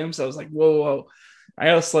out names. I was like, whoa. I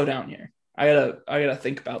gotta slow down here. I gotta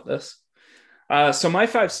think about this. So my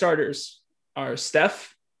 5 starters are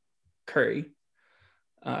Steph Curry,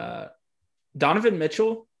 Donovan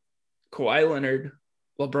Mitchell, Kawhi Leonard,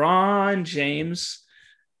 LeBron James,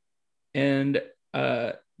 and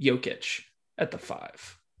Jokic at the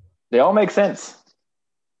 5. They all make sense.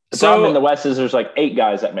 The problem in the West is there's like 8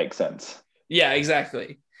 guys that make sense. Yeah,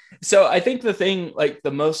 exactly. So I think the thing, like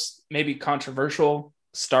the most maybe controversial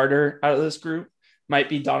starter out of this group might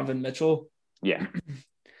be Donovan Mitchell. Yeah.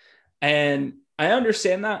 And I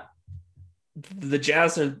understand that. The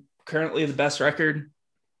Jazz are currently the best record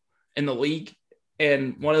in the league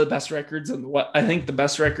and one of the best records in the I think the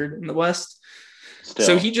best record in the West. Still.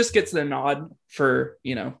 So he just gets the nod for,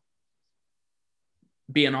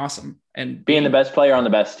 being awesome and being the best player on the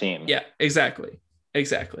best team. Yeah, exactly.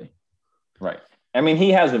 Right. I mean, he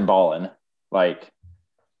has been balling. Like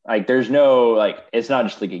there's no, like, it's not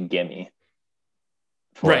just like a gimme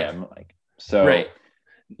for him. Like, so, like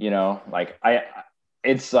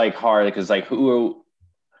it's like hard because like who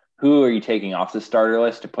are you taking off the starter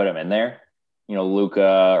list to put him in there?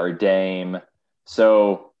 Luka or Dame.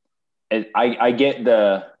 So I get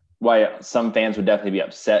why some fans would definitely be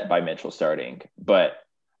upset by Mitchell starting, but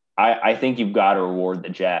I think you've got to reward the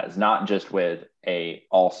Jazz, not just with a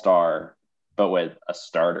all-star, but with a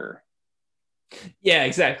starter. Yeah,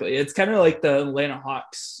 exactly. It's kind of like the Atlanta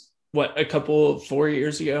Hawks, 4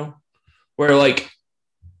 years ago, where like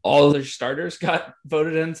all of their starters got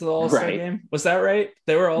voted into the All-Star game. Was that right?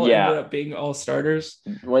 They were all ended up being all starters.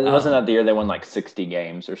 Wasn't that the year they won like 60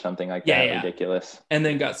 games or something like that? Yeah. Ridiculous. And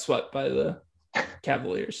then got swept by the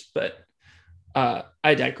Cavaliers. But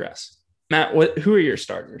I digress. Matt, who are your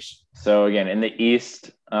starters? So again, in the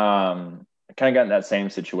East, I kind of got in that same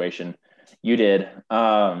situation you did.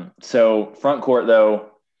 So front court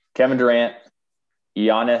though, Kevin Durant,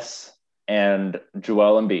 Giannis, and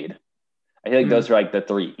Joel Embiid. I feel like those are like the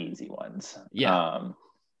 3 easy ones. Yeah.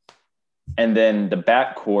 And then the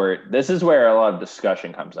backcourt, this is where a lot of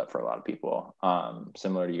discussion comes up for a lot of people,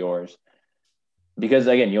 similar to yours. Because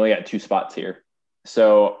again, you only got 2 spots here.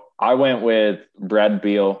 So I went with Brad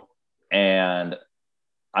Beal, and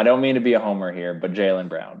I don't mean to be a homer here, but Jaylen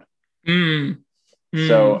Brown.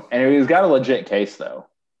 So, and he's got a legit case though.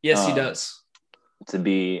 Yes, he does. To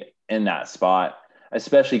be in that spot,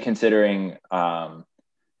 especially considering how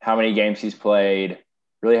many games he's played,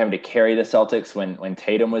 really having to carry the Celtics when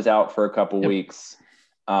Tatum was out for a couple weeks,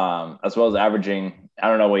 as well as averaging, I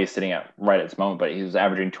don't know what he's sitting at right at this moment, but he was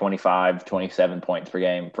averaging 25, 27 points per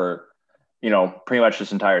game for, pretty much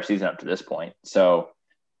this entire season up to this point. So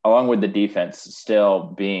along with the defense still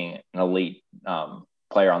being an elite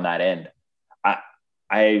player on that end,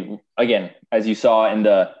 I again, as you saw in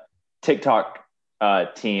the TikTok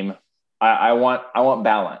team, I want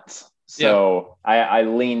balance. So I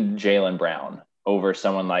leaned Jaylen Brown over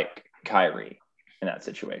someone like Kyrie in that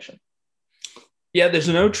situation. Yeah, there's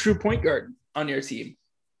no true point guard on your team,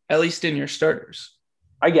 at least in your starters.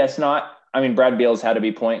 I guess not. I mean, Brad Beal's had to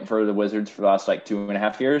be point for the Wizards for the last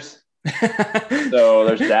 2.5 years. So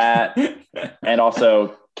there's that. And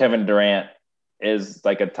also Kevin Durant is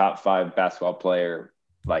like a top 5 basketball player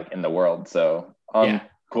in the world. So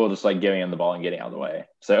cool, just giving him the ball and getting out of the way.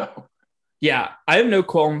 So yeah, I have no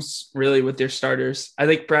qualms really with their starters. I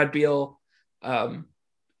think Brad Beal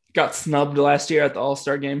got snubbed last year at the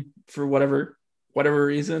All-Star game for whatever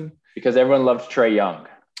reason. Because everyone loved Trae Young.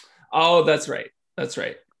 Oh, that's right.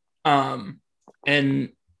 And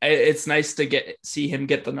it's nice to see him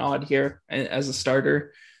get the nod here as a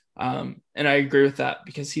starter. And I agree with that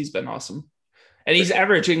because he's been awesome. And he's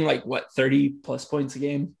averaging 30 plus points a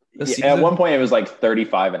game this season. At one point it was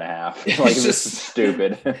 35 and a half. It was just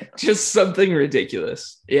stupid. Just something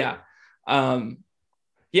ridiculous. Yeah.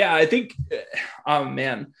 I think, oh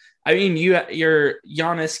man, I mean, you're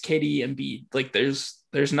Giannis, KD, Embiid.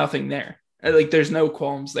 There's nothing there. There's no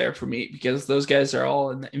qualms there for me because those guys are all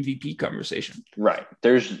in the MVP conversation. Right.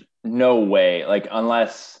 There's no way,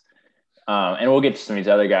 unless, and we'll get to some of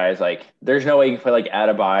these other guys, there's no way you can play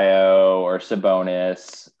Adebayo or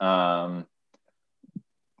Sabonis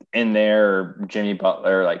in there, Jimmy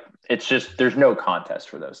Butler. It's just, there's no contest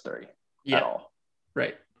for those 3 at all.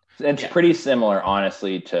 Right. It's pretty similar,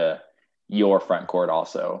 honestly, to your front court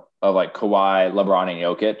also of Kawhi, LeBron, and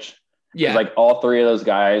Jokic. Yeah. All 3 of those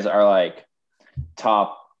guys are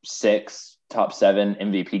top 6, top 7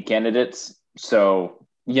 MVP candidates. So,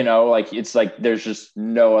 it's there's just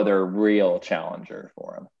no other real challenger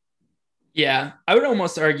for him. Yeah. I would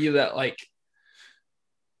almost argue that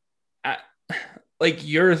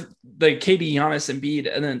you're the KD, Giannis,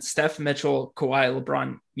 Embiid, and then Steph, Mitchell, Kawhi,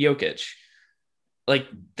 LeBron, Jokic. like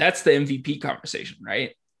that's the MVP conversation,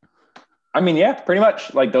 right? I mean, yeah, pretty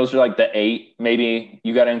much. Like those are like the 8. Maybe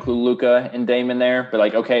you got to include Luka and Dame in there, but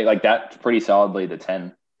like okay, like that's pretty solidly the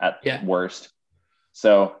 10 at Yeah. worst.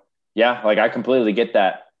 So yeah, like I completely get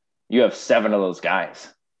that. You have 7 of those guys.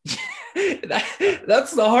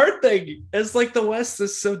 That's the hard thing. It's like the West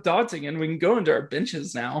is so daunting, and we can go into our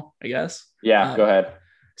benches now, I guess. Yeah, go ahead.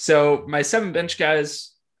 So my 7 bench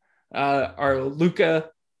guys are Luka,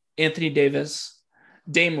 Anthony Davis,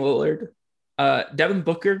 Dame Lillard, Devin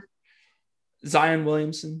Booker, Zion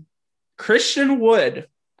Williamson, Christian Wood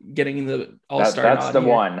getting the All-Star That's nod the here,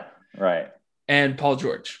 one, right? and Paul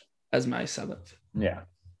George as my 7th. Yeah.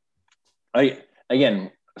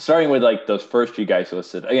 Again, starting with like those first few guys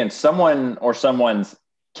listed, again, someone or someone's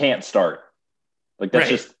can't start. Like that's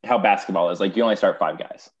just how basketball is. Like you only start 5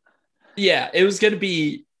 guys. Yeah, it was going to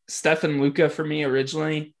be Steph and Luka for me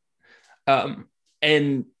originally.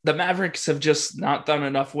 And the Mavericks have just not done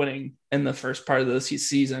enough winning in the first part of the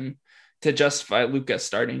season to justify Luka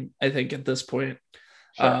starting, I think, at this point.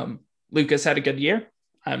 Sure. Luka's had a good year.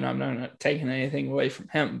 I'm not taking anything away from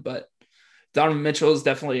him, but Donovan Mitchell has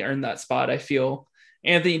definitely earned that spot, I feel.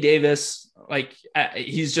 Anthony Davis, like,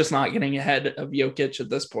 he's just not getting ahead of Jokic at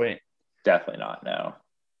this point. Definitely not, no.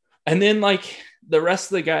 And then, like, the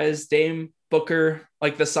rest of the guys, Dame, Booker,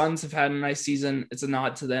 like the Suns have had a nice season. It's a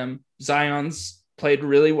nod to them. Zion's played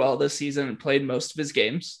really well this season and played most of his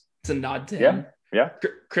games. It's a nod to him. Yeah.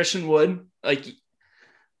 Christian Wood, like,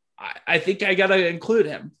 I think I got to include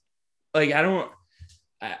him. Like,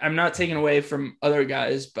 I'm not taking away from other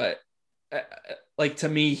guys, but like to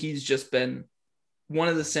me, he's just been one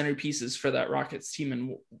of the centerpieces for that Rockets team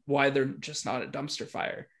and why they're just not a dumpster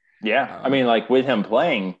fire. Yeah. I mean, like with him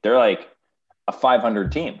playing, they're like a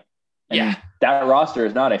 500 team. And yeah. That roster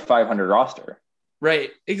is not a 500 roster.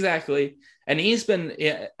 Right. Exactly. And he's been,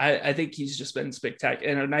 I think he's just been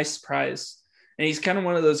spectacular and a nice surprise. And he's kind of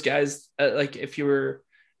one of those guys, like if you were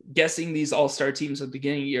guessing these all-star teams at the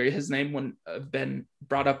beginning of the year, his name wouldn't have been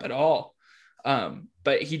brought up at all.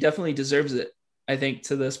 But he definitely deserves it, I think,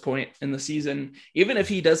 to this point in the season. Even if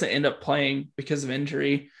he doesn't end up playing because of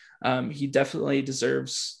injury, he definitely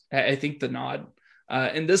deserves, I think, the nod.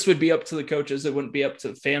 And this would be up to the coaches. It wouldn't be up to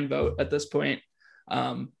the fan vote at this point.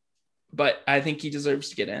 But I think he deserves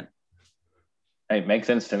to get in. It makes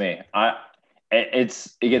sense to me. It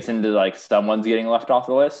gets into like someone's getting left off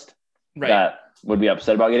the list that would be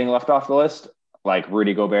upset about getting left off the list, like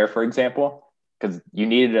Rudy Gobert, for example, because you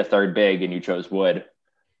needed a third big and you chose Wood.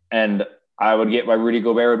 And I would get why Rudy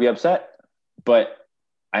Gobert would be upset. But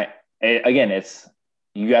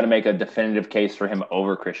you got to make a definitive case for him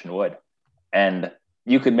over Christian Wood. And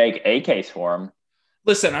you could make a case for him.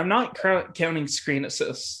 Listen, I'm not counting screen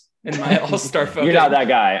assists in my all-star photo. You're not that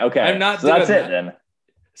guy. Okay. I'm not so that's it then.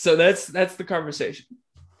 So that's the conversation.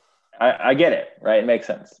 I get it, right? It makes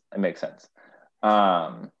sense.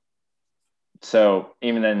 So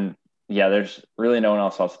even then, yeah, there's really no one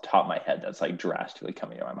else off the top of my head that's like drastically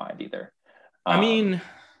coming to my mind either. I mean,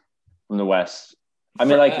 from the West,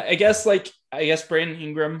 I guess Brandon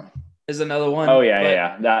Ingram is another one. Oh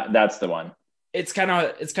yeah. That's the one. It's kind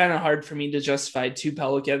of hard for me to justify 2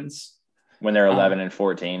 Pelicans when they're 11 and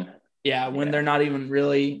 14. Yeah, when they're not even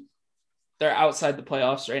really, they're outside the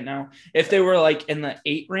playoffs right now. If they were like in the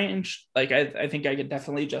 8 range, like I think I could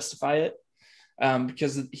definitely justify it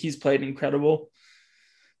because he's played incredible.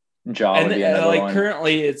 Ja would be another one.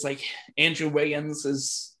 Currently, it's like Andrew Wiggins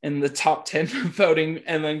is in the top 10 voting,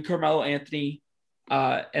 and then Carmelo Anthony,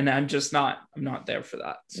 and I'm not there for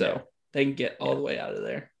that. So they can get all the way out of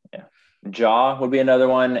there. Yeah. Ja would be another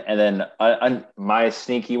one. And then my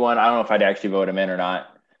sneaky one, I don't know if I'd actually vote him in or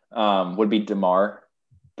not, would be DeMar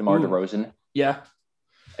DeRozan. Yeah.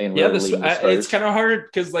 It's kind of hard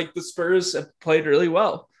because like the Spurs have played really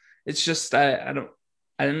well. It's just I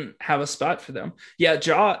didn't have a spot for them. Yeah,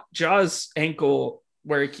 Ja's ankle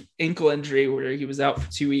injury where he was out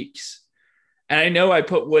for 2 weeks. And I know I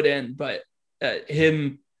put Wood in, but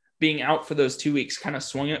him being out for those 2 weeks kind of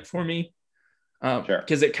swung it for me.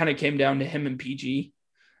 Because it kind of came down to him and PG.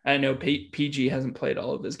 I know PG hasn't played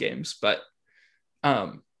all of his games, but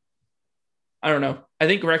I don't know. I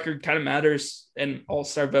think record kind of matters in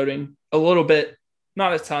all-star voting a little bit,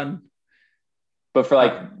 not a ton. But for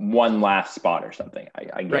like one last spot or something,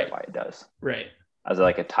 I get why it does. Right. As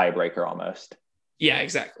like a tiebreaker almost. Yeah,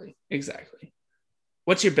 exactly.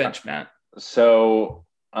 What's your bench, Matt? So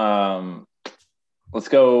let's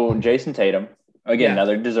go Jason Tatum. Again,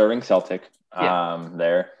 another deserving Celtic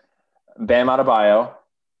there. Bam Adebayo.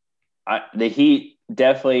 The Heat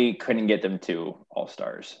definitely couldn't get them 2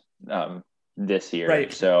 All-Stars this year.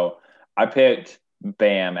 Right. So I picked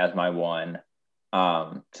Bam as my 1.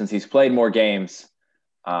 since he's played more games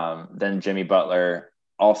than Jimmy Butler.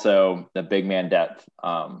 Also, the big man depth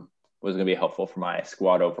was going to be helpful for my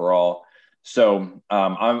squad overall. So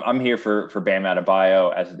I'm here for Bam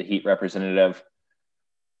Adebayo as the Heat representative.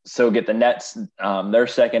 So get the Nets, their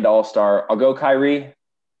second All-Star. I'll go Kyrie.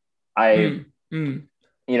 Back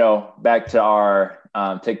to our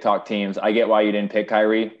TikTok teams. I get why you didn't pick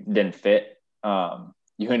Kyrie. Didn't fit.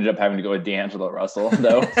 You ended up having to go with D'Angelo Russell,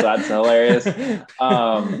 though, so that's hilarious.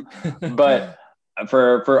 But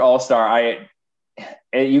for All-Star,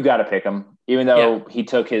 you got to pick him, even though he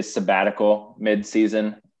took his sabbatical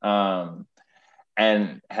mid-season and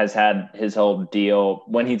has had his whole deal.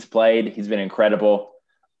 When he's played, he's been incredible.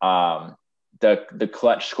 The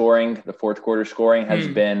clutch scoring, the fourth quarter scoring has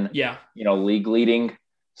been, league leading.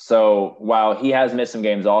 So while he has missed some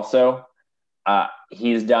games also,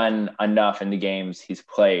 he's done enough in the games he's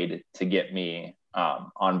played to get me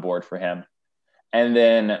on board for him. And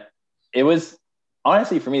then it was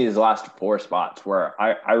honestly for me these last four spots where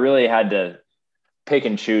I really had to pick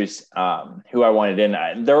and choose who I wanted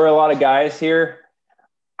in. There were a lot of guys here.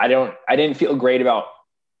 I didn't feel great about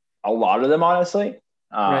a lot of them, honestly.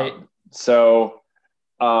 Right. So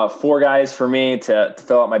four guys for me to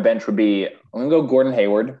fill out my bench would be, I'm going to go Gordon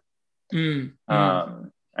Hayward.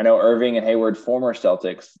 I know Irving and Hayward, former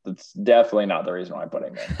Celtics. That's definitely not the reason why I put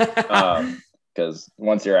him in. Because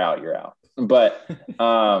once you're out, you're out. But,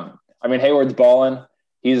 Hayward's balling.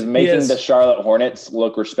 He's making the Charlotte Hornets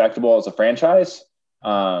look respectable as a franchise.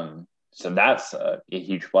 So that's a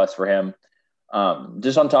huge plus for him.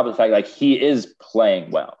 Just on top of the fact, like, he is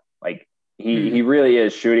playing well. Like, he really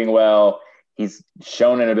is shooting well. He's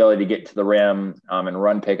shown an ability to get to the rim and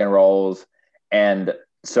run pick and rolls. And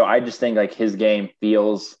so I just think like his game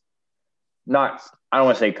feels not, I don't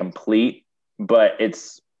want to say complete, but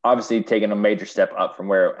it's obviously taken a major step up from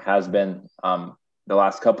where it has been the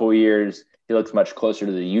last couple of years. He looks much closer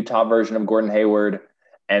to the Utah version of Gordon Hayward.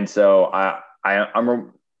 And so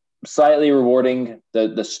I'm slightly rewarding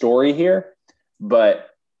the story here, but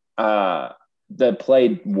the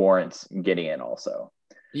play warrants getting in also.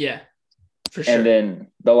 Yeah, for sure. And then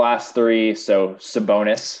the last three, so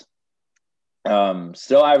Sabonis,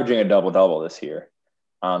 still averaging a double-double this year.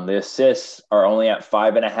 The assists are only at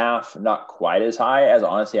 5.5, not quite as high as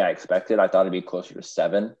honestly I expected. I thought it'd be closer to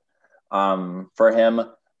 7 for him,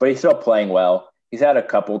 but he's still playing well. He's had a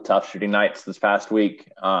couple tough shooting nights this past week,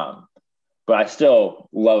 but I still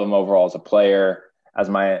love him overall as a player, as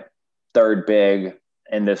my third big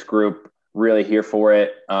in this group. Really here for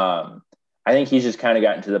it. I think he's just kind of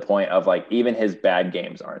gotten to the point of like even his bad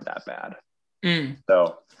games aren't that bad.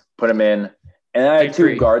 So put him in. And then I had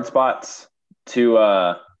 2 guard spots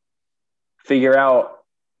to figure out.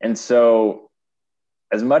 And so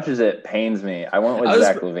as much as it pains me, I went with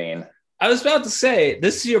Zach LaVine. I was about to say,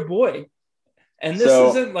 this is your boy. And this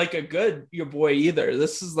isn't like a good your boy either.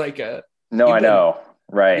 This is like a – No, I know.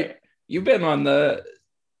 Right. You've been on the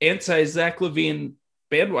anti-Zach LaVine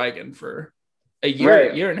bandwagon for a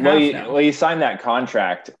year and a half now. Well, he signed that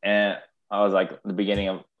contract, and I was like, the beginning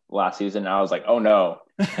of last season, I was like, oh no.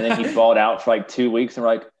 And then he balled out for like 2 weeks, and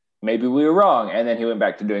we're like, maybe we were wrong. And then he went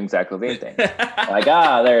back to doing Zach LaVine thing. Like,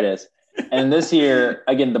 there it is. And this year,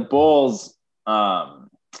 again, the Bulls, underwhelming.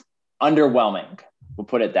 We'll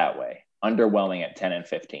put it that way. Underwhelming at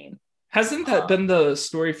 10-15. Hasn't that been the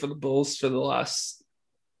story for the Bulls for the last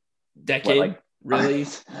decade? Really?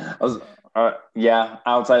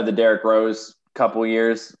 Outside of the Derrick Rose couple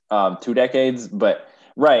years, 2 decades, but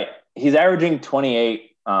right. He's averaging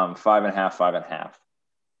 28, 5.5.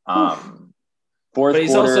 Fourth but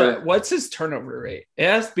he's quarter. Also, what's his turnover rate? It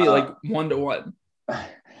has to be like 1-to-1. I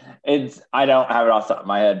don't have it off the top of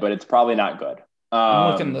my head, but it's probably not good.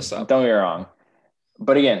 I'm looking this up. Don't get me wrong.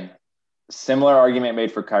 But again, similar argument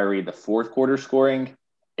made for Kyrie. The fourth quarter scoring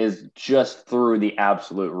is just through the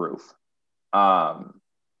absolute roof.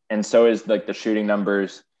 And so is like the shooting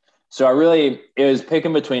numbers. So it was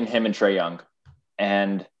picking between him and Trae Young.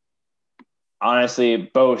 And honestly,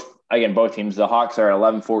 both teams, the Hawks are at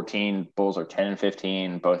 11-14, Bulls are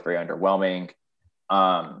 10-15, both very underwhelming.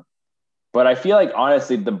 But I feel like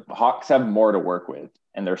honestly, the Hawks have more to work with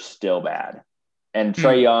and they're still bad. And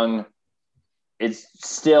Trae Young is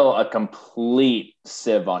still a complete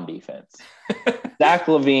sieve on defense. Zach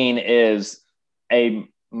LaVine is a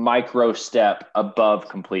micro step above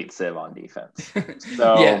complete sieve on defense.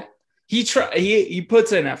 So yeah, he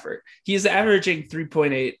puts in effort. He's averaging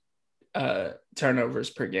 3.8 turnovers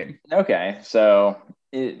per game. Okay, so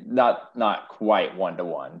not quite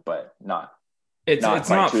 1-to-1, but not. It's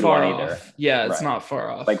not far off. Either. Yeah, it's not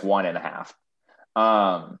far off. Like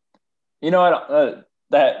 1.5. You know what?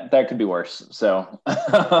 that could be worse. So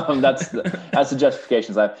that's the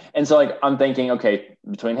justifications I have. And so like I'm thinking, okay,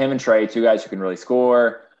 between him and Trey, two guys who can really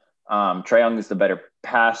score. Trae Young is the better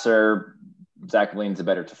passer. Zach LaVine's a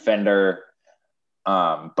better defender.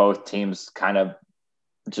 Both teams kind of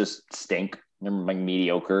just stink. They're like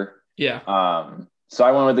mediocre. Yeah. So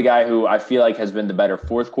I went with the guy who I feel like has been the better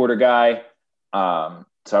fourth quarter guy.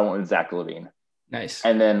 So I went with Zach LaVine. Nice.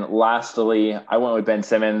 And then lastly, I went with Ben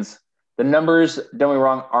Simmons. The numbers, don't get me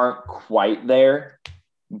wrong, aren't quite there,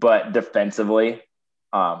 but defensively,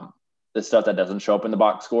 the stuff that doesn't show up in the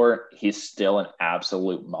box score, he's still an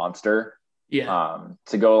absolute monster. Yeah.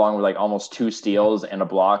 To go along with like almost 2 steals and a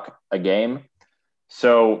block a game.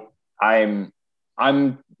 So I'm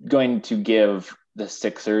going to give the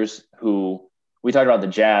Sixers, who we talked about the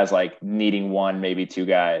Jazz like needing 1, maybe 2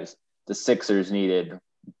 guys. The Sixers needed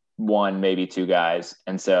 1, maybe 2 guys,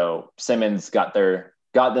 and so Simmons got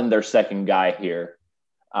them their second guy here.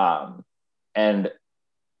 And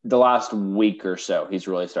the last week or so, he's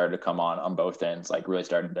really started to come on both ends, like really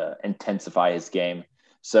started to intensify his game.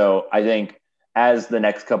 So I think as the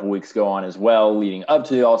next couple weeks go on as well, leading up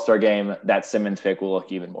to the All-Star game, that Simmons pick will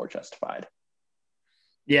look even more justified.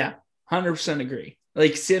 Yeah, 100% agree.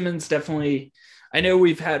 Like Simmons definitely, I know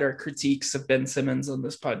we've had our critiques of Ben Simmons on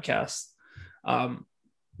this podcast,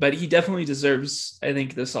 but he definitely deserves, I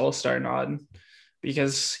think, this All-Star nod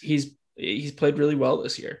because he's played really well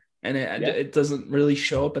this year. And it doesn't really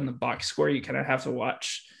show up in the box score. You kind of have to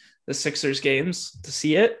watch the Sixers games to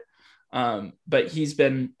see it. But he's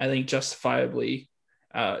been, I think, justifiably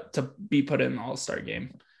to be put in the All-Star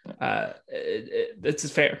game. It's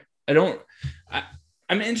fair.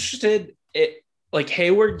 I'm interested like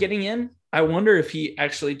Hayward getting in. I wonder if he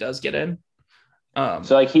actually does get in.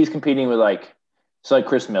 So like he's competing with like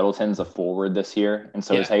Chris Middleton's a forward this year, and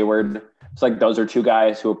so is Hayward. It's like those are 2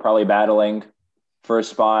 guys who are probably battling for a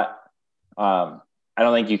spot. I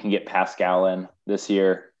don't think you can get Pascal in this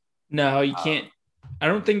year. No, you can't. I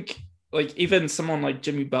don't think like even someone like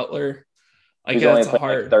Jimmy Butler. He's only played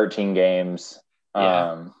like 13 games.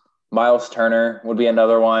 Yeah. Miles Turner would be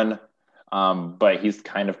another one, but he's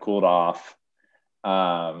kind of cooled off.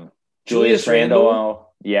 Julius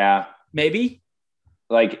Randle, yeah, maybe.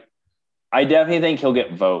 Like, I definitely think he'll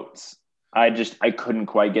get votes. I couldn't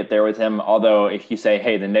quite get there with him. Although, if you say,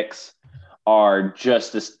 "Hey, the Knicks are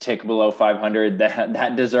just a tick below 500,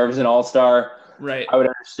 that deserves an All-Star," right? I would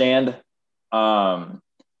understand.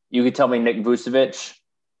 You could tell me Nick Vucevic,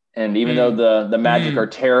 and even though the Magic are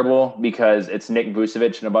terrible because it's Nick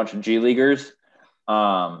Vucevic and a bunch of G Leaguers,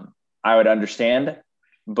 I would understand.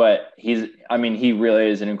 But he really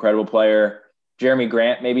is an incredible player. Jeremy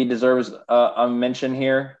Grant maybe deserves a mention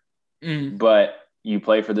here, but you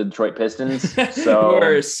play for the Detroit Pistons, so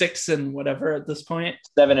we're 6 and whatever at this point.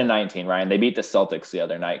 7-19, Ryan. They beat the Celtics the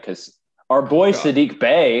other night because our boy Sadiq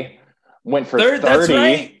Bey went for 30. That's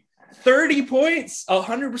right. 30 points,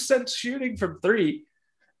 100% shooting from 3.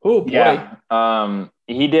 Oh boy. Yeah.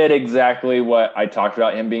 He did exactly what I talked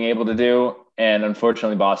about him being able to do. And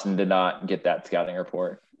unfortunately, Boston did not get that scouting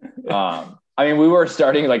report. We were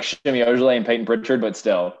starting like Shimmy Ojeleye and Peyton Pritchard, but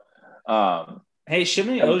still. Hey,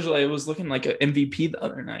 Shimmy Ojeleye was looking like an MVP the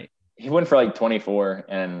other night. He went for like 24,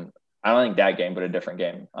 and I don't think that game, but a different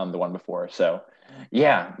game, the one before. So,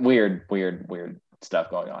 yeah, weird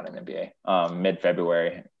stuff going on in the NBA.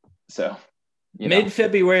 Mid-February. So,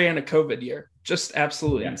 mid-February in a COVID year, just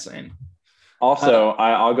absolutely insane. Also,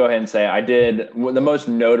 I'll go ahead and say the most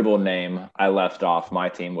notable name I left off my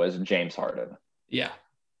team was James Harden. Yeah.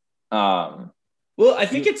 Well, I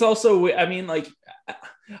think it's also, I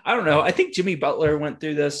don't know. I think Jimmy Butler went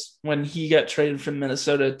through this when he got traded from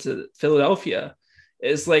Minnesota to Philadelphia.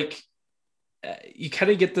 It's like you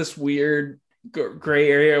kind of get this weird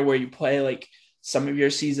gray area where you play like some of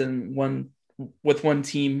your season with one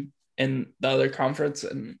team in the other conference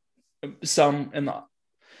and some in the,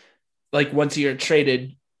 like once you're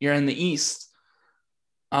traded, you're in the East.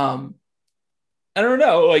 I don't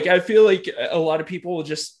know. Like, I feel like a lot of people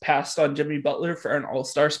just passed on Jimmy Butler for an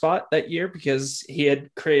all-star spot that year because he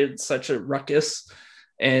had created such a ruckus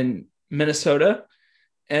in Minnesota.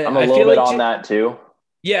 And I'm a little bit on that too.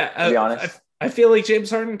 Yeah. To be honest. I feel like James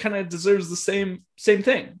Harden kind of deserves the same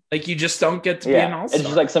thing. Like, you just don't get to be an all-star. It's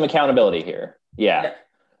just like some accountability here. Yeah.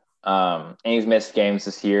 And he's missed games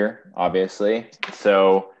this year, obviously.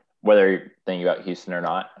 So whether you're thinking about Houston or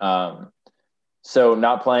not. So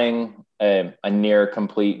not playing a near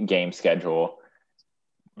complete game schedule,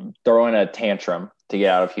 throwing a tantrum to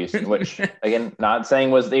get out of Houston, which again, not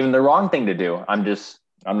saying was even the wrong thing to do. I'm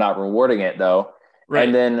not rewarding it though. Right.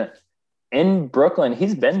 And then in Brooklyn,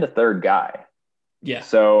 he's been the third guy. Yeah.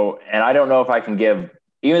 So, and I don't know if I can give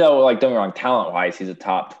even though, like, don't get me wrong, talent-wise, he's a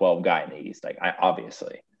top 12 guy in the East, like,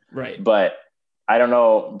 obviously. Right. But I don't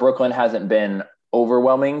know. Brooklyn hasn't been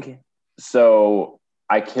overwhelming, so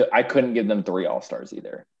I couldn't give them 3 All-Stars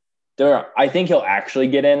either. I think he'll actually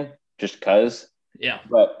get in just because. Yeah.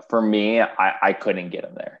 But for me, I couldn't get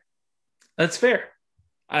him there. That's fair.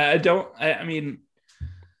 I mean,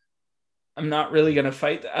 I'm not really going to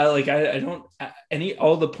fight. I don't,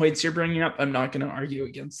 all the points you're bringing up, I'm not going to argue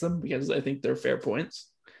against them because I think they're fair points.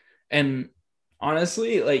 And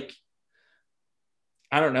honestly, like,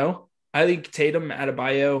 I don't know. I think Tatum,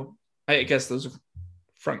 Adebayo, I guess those are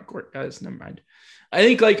front court guys. Never mind. I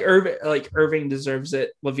think Irving deserves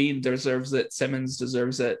it. Levine deserves it. Simmons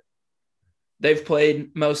deserves it. They've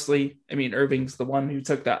played mostly. I mean, Irving's the one who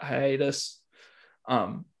took that hiatus.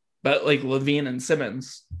 But like Levine and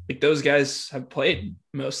Simmons, like those guys have played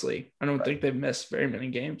mostly. I don't think they've missed very many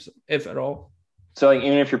games, if at all. So like,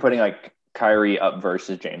 even if you're putting like Kyrie up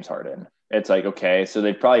versus James Harden, it's like, okay, so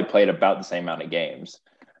they've probably played about the same amount of games.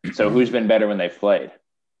 So who's been better when they've played?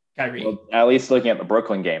 Kyrie. Well, at least looking at the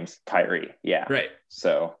Brooklyn games, Kyrie. Yeah. Right.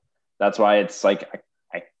 So that's why it's like,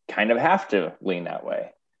 I kind of have to lean that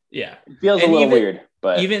way. Yeah. It feels a little weird,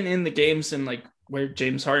 but even in the games and like where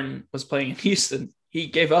James Harden was playing in Houston, he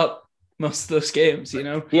gave up most of those games, you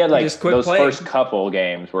know. He had like just quit those playing. first couple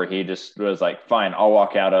games where he just was like, fine, I'll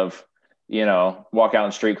walk out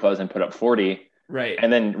in street clothes and put up 40. Right.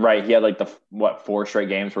 And then he had like 4 straight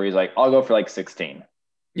games where he's like, I'll go for like 16.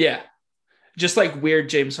 Yeah. Just like weird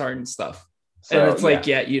James Harden stuff. So, and it's like,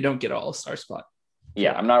 you don't get an all-star spot.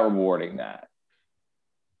 Yeah, I'm not rewarding that.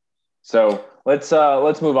 So let's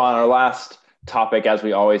move on. Our last topic, as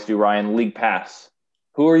we always do, Ryan, League Pass.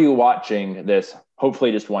 Who are you watching this,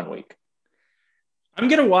 hopefully just 1 week? I'm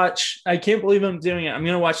going to watch, I can't believe I'm doing it. I'm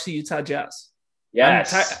going to watch the Utah Jazz.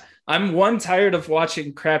 Yes. I'm tired of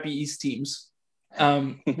watching crappy East teams,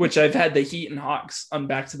 which I've had the Heat and Hawks on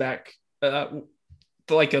back-to-back,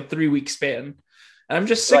 like a 3-week span. And I'm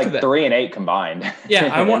just sick of it. 3 and 8 combined.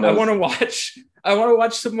 Yeah, I want to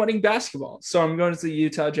watch some winning basketball. So I'm going to the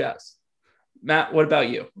Utah Jazz. Matt, what about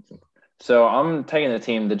you? So I'm taking the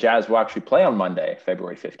team the Jazz will actually play on Monday,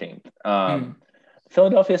 February 15th.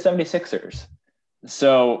 Philadelphia 76ers.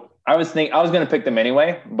 So I was going to pick them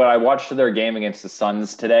anyway, but I watched their game against the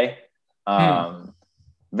Suns today.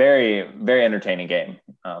 Very, very entertaining game,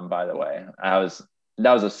 by the way. That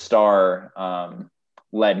was a star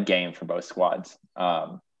led game for both squads.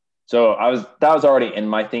 So that was already in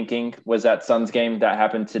my thinking, was that Suns game that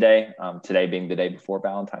happened today. Today being the day before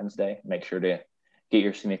Valentine's Day. Make sure to get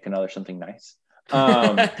your significant other something nice.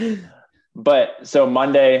 But so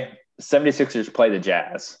Monday, 76ers play the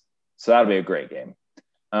Jazz. So that'll be a great game.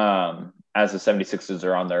 As the 76ers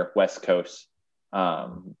are on their West Coast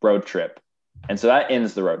road trip. And so that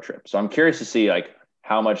ends the road trip. So I'm curious to see like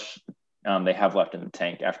how much they have left in the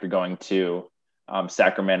tank after going to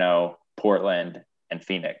Sacramento, Portland, and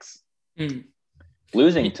Phoenix.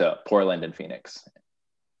 Losing to Portland and Phoenix.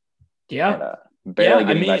 Yeah. And, barely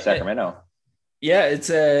getting by Sacramento. It's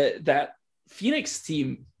that Phoenix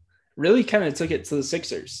team really kind of took it to the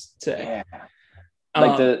Sixers today. Yeah.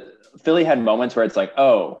 Like the Philly had moments where it's like,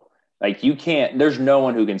 oh, like you can't, there's no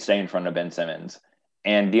one who can stay in front of Ben Simmons.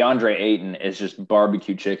 And DeAndre Ayton is just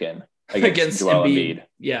barbecue chicken against Joel Embiid.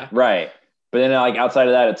 Yeah. Right. But then like outside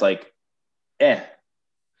of that, it's like, at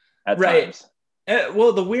times.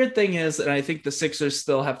 Well, the weird thing is, and I think the Sixers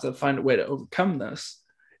still have to find a way to overcome this,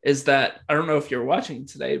 is that I don't know if you're watching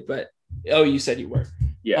today, but you said you were.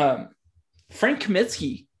 Yeah. Frank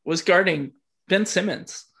Kaminsky was guarding Ben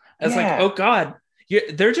Simmons. I was like, oh God,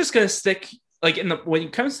 they're just going to stick like when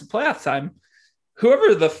it comes to playoff time,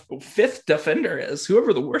 whoever the fifth defender is,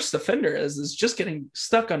 whoever the worst defender is just getting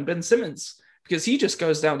stuck on Ben Simmons because he just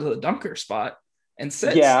goes down to the dunker spot and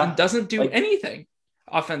sits and doesn't do anything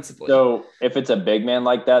offensively. So if it's a big man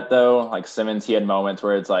like that, though, like Simmons, he had moments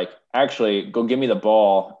where it's like, actually, go give me the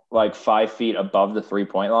ball like 5 feet above the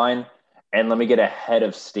 3-point line and let me get a head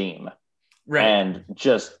of steam. Right. And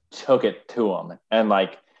just took it to him. And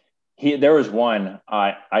like there was one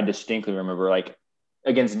I distinctly remember like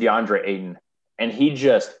against DeAndre Ayton, and he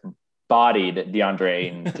just bodied DeAndre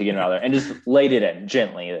Ayton to get him out of there and just laid it in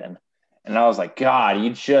gently then. And I was like, God,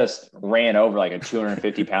 you just ran over like a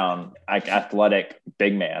 250-pound like athletic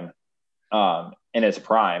big man in his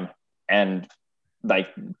prime and like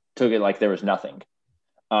took it like there was nothing.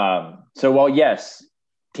 So while yes,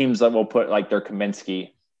 teams that will put like their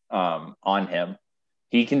Kaminsky on him,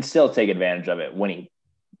 he can still take advantage of it when he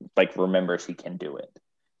like remembers he can do it.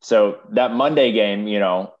 So that Monday game, you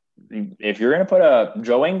know, if you're going to put a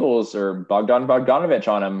Joe Ingles or Bogdan Bogdanovic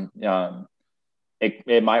on him,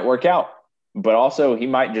 it might work out. but also he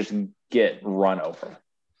might just get run over.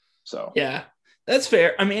 So yeah, that's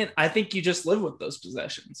fair. I mean, I think you just live with those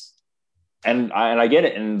possessions. And I get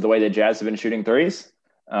it. And the way the Jazz have been shooting threes,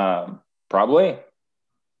 probably,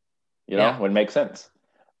 would make sense.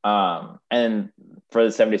 And for the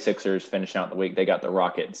 76ers finishing out the week, they got the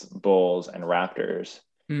Rockets, Bulls, and Raptors.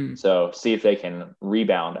 So see if they can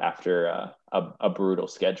rebound after a brutal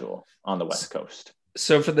schedule on the West Coast.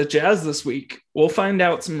 So for the Jazz this week, we'll find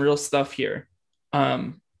out some real stuff here.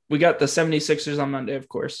 We got the 76ers on Monday, of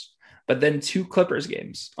course, but then 2 Clippers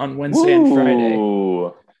games on Wednesday and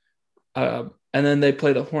Friday. And then they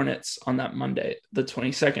play the Hornets on that Monday, the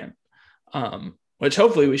 22nd, which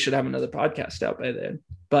hopefully we should have another podcast out by then.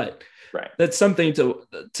 But that's something to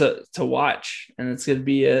watch, and it's going to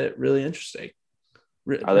be really interesting.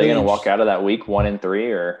 Are they going to walk out of that week 1-3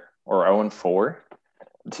 or 0-4?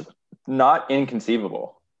 It's not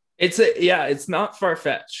inconceivable. It's not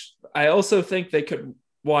far-fetched. I also think they could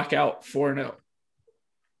walk out 4-0.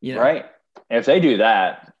 Right. If they do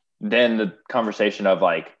that, then the conversation of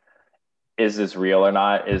like, is this real or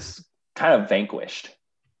not, is kind of vanquished.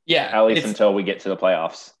 Yeah. At least until we get to the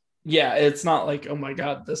playoffs. Yeah. It's not like, oh my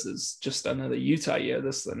God, this is just another Utah year.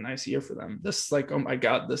 This is a nice year for them. This is like, oh my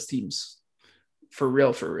God, this team's for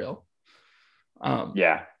real.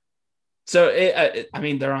 Yeah. So I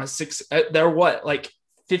mean, they're on 6. They're what, like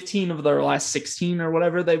 15 of their last 16 or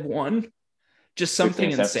whatever they've won. Just something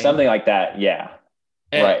 16, insane. Something like that. Yeah.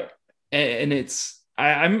 Right. And it's,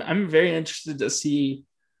 I'm very interested to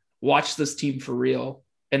watch this team for real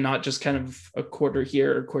and not just kind of a quarter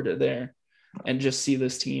here or quarter there, and just see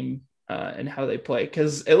this team and how they play.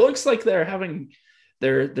 Cause it looks like they're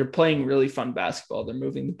playing really fun basketball. They're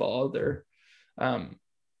moving the ball. They're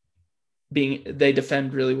they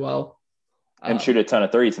defend really well and shoot a ton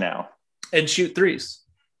of threes now and shoot threes.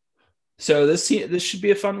 So this should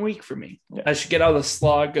be a fun week for me. Yeah. I should get out of the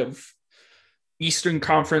slog of Eastern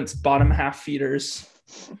Conference bottom half feeders.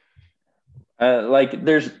 Like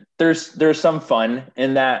there's some fun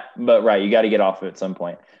in that, but right, you got to get off it at some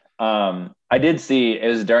point. I did see it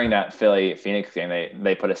was during that Philly Phoenix game.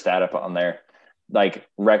 They put a stat up on there, like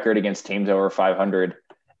record against teams over 500,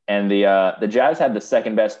 and the Jazz had the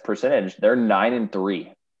second best percentage. They're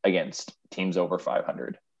 9-3 against teams over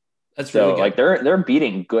 500. That's really good. Like they're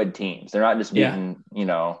beating good teams. They're not just beating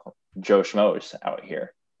Joe Schmoes out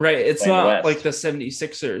here. Right. It's not like the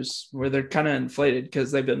 76ers where they're kind of inflated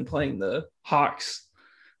because they've been playing the Hawks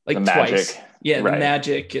like the twice. Magic. Yeah, right. The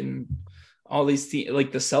Magic and all these teams,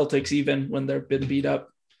 like the Celtics, even when they've been beat up.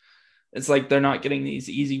 It's like they're not getting these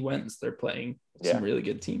easy wins. They're playing some really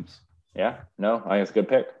good teams. Yeah. No, I think it's a good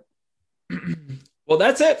pick. Well,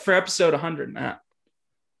 that's it for episode 100, Matt.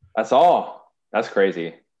 That's all. That's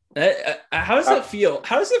crazy. How does it feel?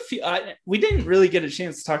 How does it feel? We didn't really get a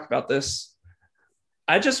chance to talk about this.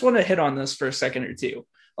 I just want to hit on this for a second or two.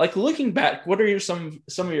 Like looking back, what are some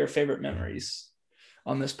of your favorite memories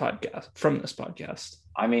on this podcast, from this podcast?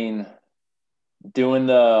 I mean, doing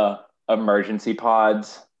the emergency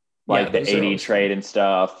pods, like the AD trade and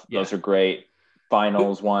stuff. Yeah. Those are great.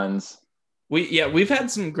 Finals ones. We've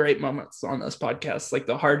had some great moments on this podcast, like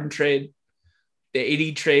the Harden trade, the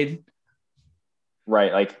AD trade.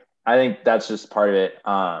 Right. Like, I think that's just part of it.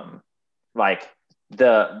 Like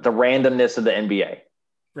the randomness of the NBA.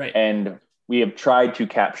 Right. And we have tried to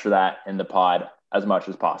capture that in the pod as much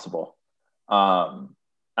as possible.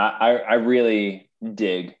 I really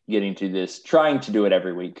dig getting to this, trying to do it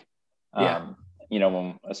every week.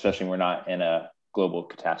 Especially when we're not in a global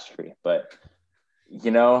catastrophe, but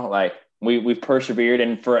like we've persevered,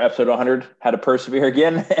 and for episode 100 had to persevere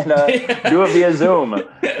again and do it via Zoom.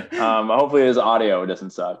 Hopefully his audio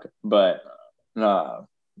doesn't suck, but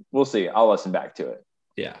we'll see. I'll listen back to it.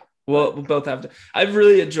 Yeah. Well, we'll both have to. I've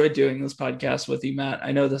really enjoyed doing this podcast with you, Matt.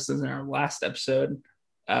 I know this isn't our last episode,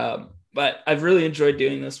 but I've really enjoyed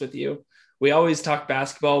doing this with you. We always talk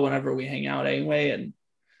basketball whenever we hang out anyway, and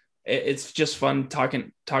it's just fun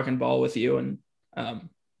talking ball with you. And I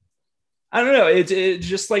don't know, it's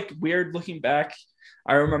just like weird looking back.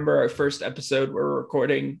 I remember our first episode we were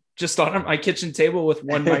recording just on my kitchen table with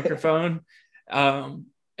one microphone,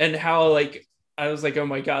 and how like I was like, oh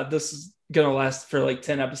my God, this is gonna last for like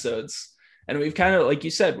 10 episodes. And we've kind of, like you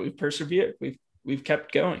said, we've persevered. We've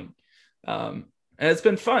kept going, and it's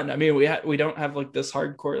been fun. I mean, we don't have like this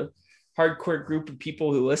hardcore group of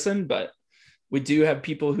people who listen, but we do have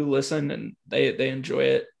people who listen, and they enjoy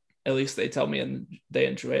it. At least they tell me, and they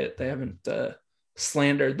enjoy it. They haven't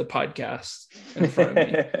slandered the podcast in front of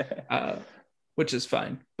me, which is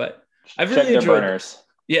fine. But I've really enjoyed burners.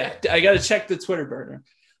 Yeah, I got to check the Twitter burner.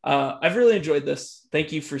 I've really enjoyed this.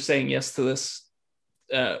 Thank you for saying yes to this.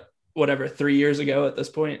 whatever, 3 years ago at this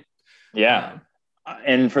point. Yeah.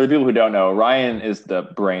 And for the people who don't know, Ryan is the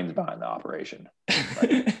brains behind the operation.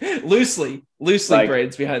 Loosely like,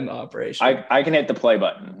 brains behind the operation. I can hit the play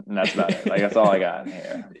button, and that's about it. Like, that's all I got in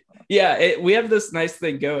here. Yeah, we have this nice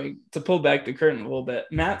thing going. To pull back the curtain a little bit,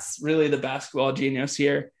 Matt's really the basketball genius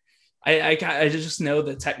here. I just know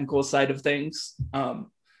the technical side of things,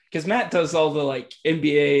 because Matt does all the like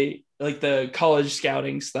NBA, like the college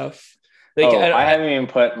scouting stuff. Like, I haven't even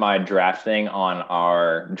put my draft thing on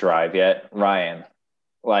our drive yet, Ryan.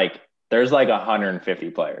 Like, there's like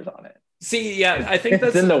 150 players on it. See, yeah, I think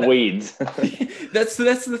that's in the weeds. that's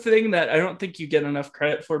the thing that I don't think you get enough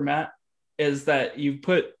credit for, Matt, is that you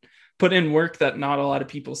put in work that not a lot of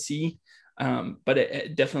people see, but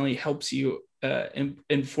it definitely helps you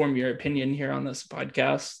inform your opinion here on this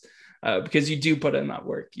podcast, because you do put in that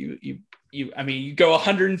work. I mean, you go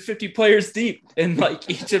 150 players deep in like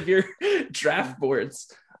each of your draft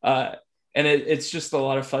boards, and it's just a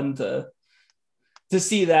lot of fun to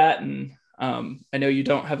see that. And I know you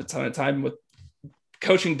don't have a ton of time with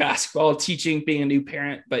coaching basketball, teaching, being a new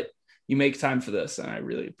parent, but you make time for this, and I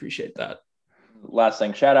really appreciate that. Last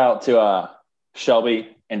thing, shout out to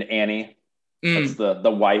Shelby and Annie. That's the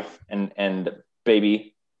wife and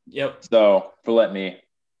baby. Yep. So for letting me,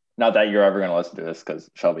 not that you're ever going to listen to this, because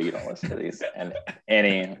Shelby, you don't listen to these, and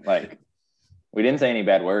Annie, like, we didn't say any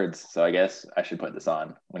bad words, so I guess I should put this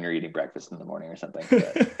on when you're eating breakfast in the morning or something.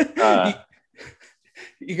 But,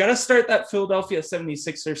 you got to start that Philadelphia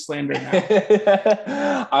 76ers slander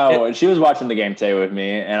now. She was watching the game today with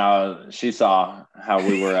me, and she saw how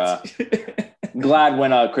we were glad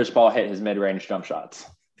when Chris Paul hit his mid-range jump shots.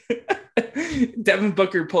 Devin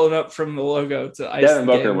Booker pulling up from the logo to ice. Devin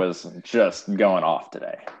Booker was just going off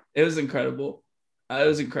today. It was incredible.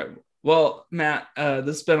 Well, Matt, this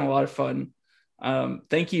has been a lot of fun.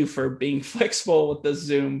 Thank you for being flexible with this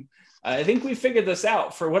Zoom. I think we figured this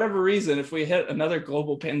out. For whatever reason, if we hit another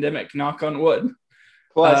global pandemic, knock on wood.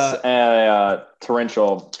 Plus a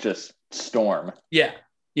torrential just storm. Yeah,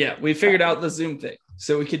 we figured out the Zoom thing.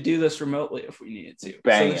 So we could do this remotely if we needed to.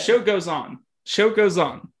 Bang. So the show goes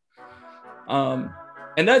on.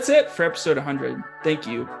 And that's it for episode 100. Thank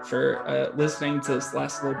you for listening to this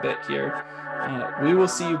last little bit here. We will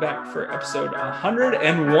see you back for episode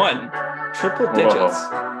 101. Triple digits.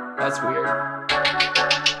 Whoa. That's weird.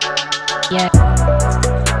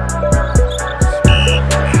 Yeah.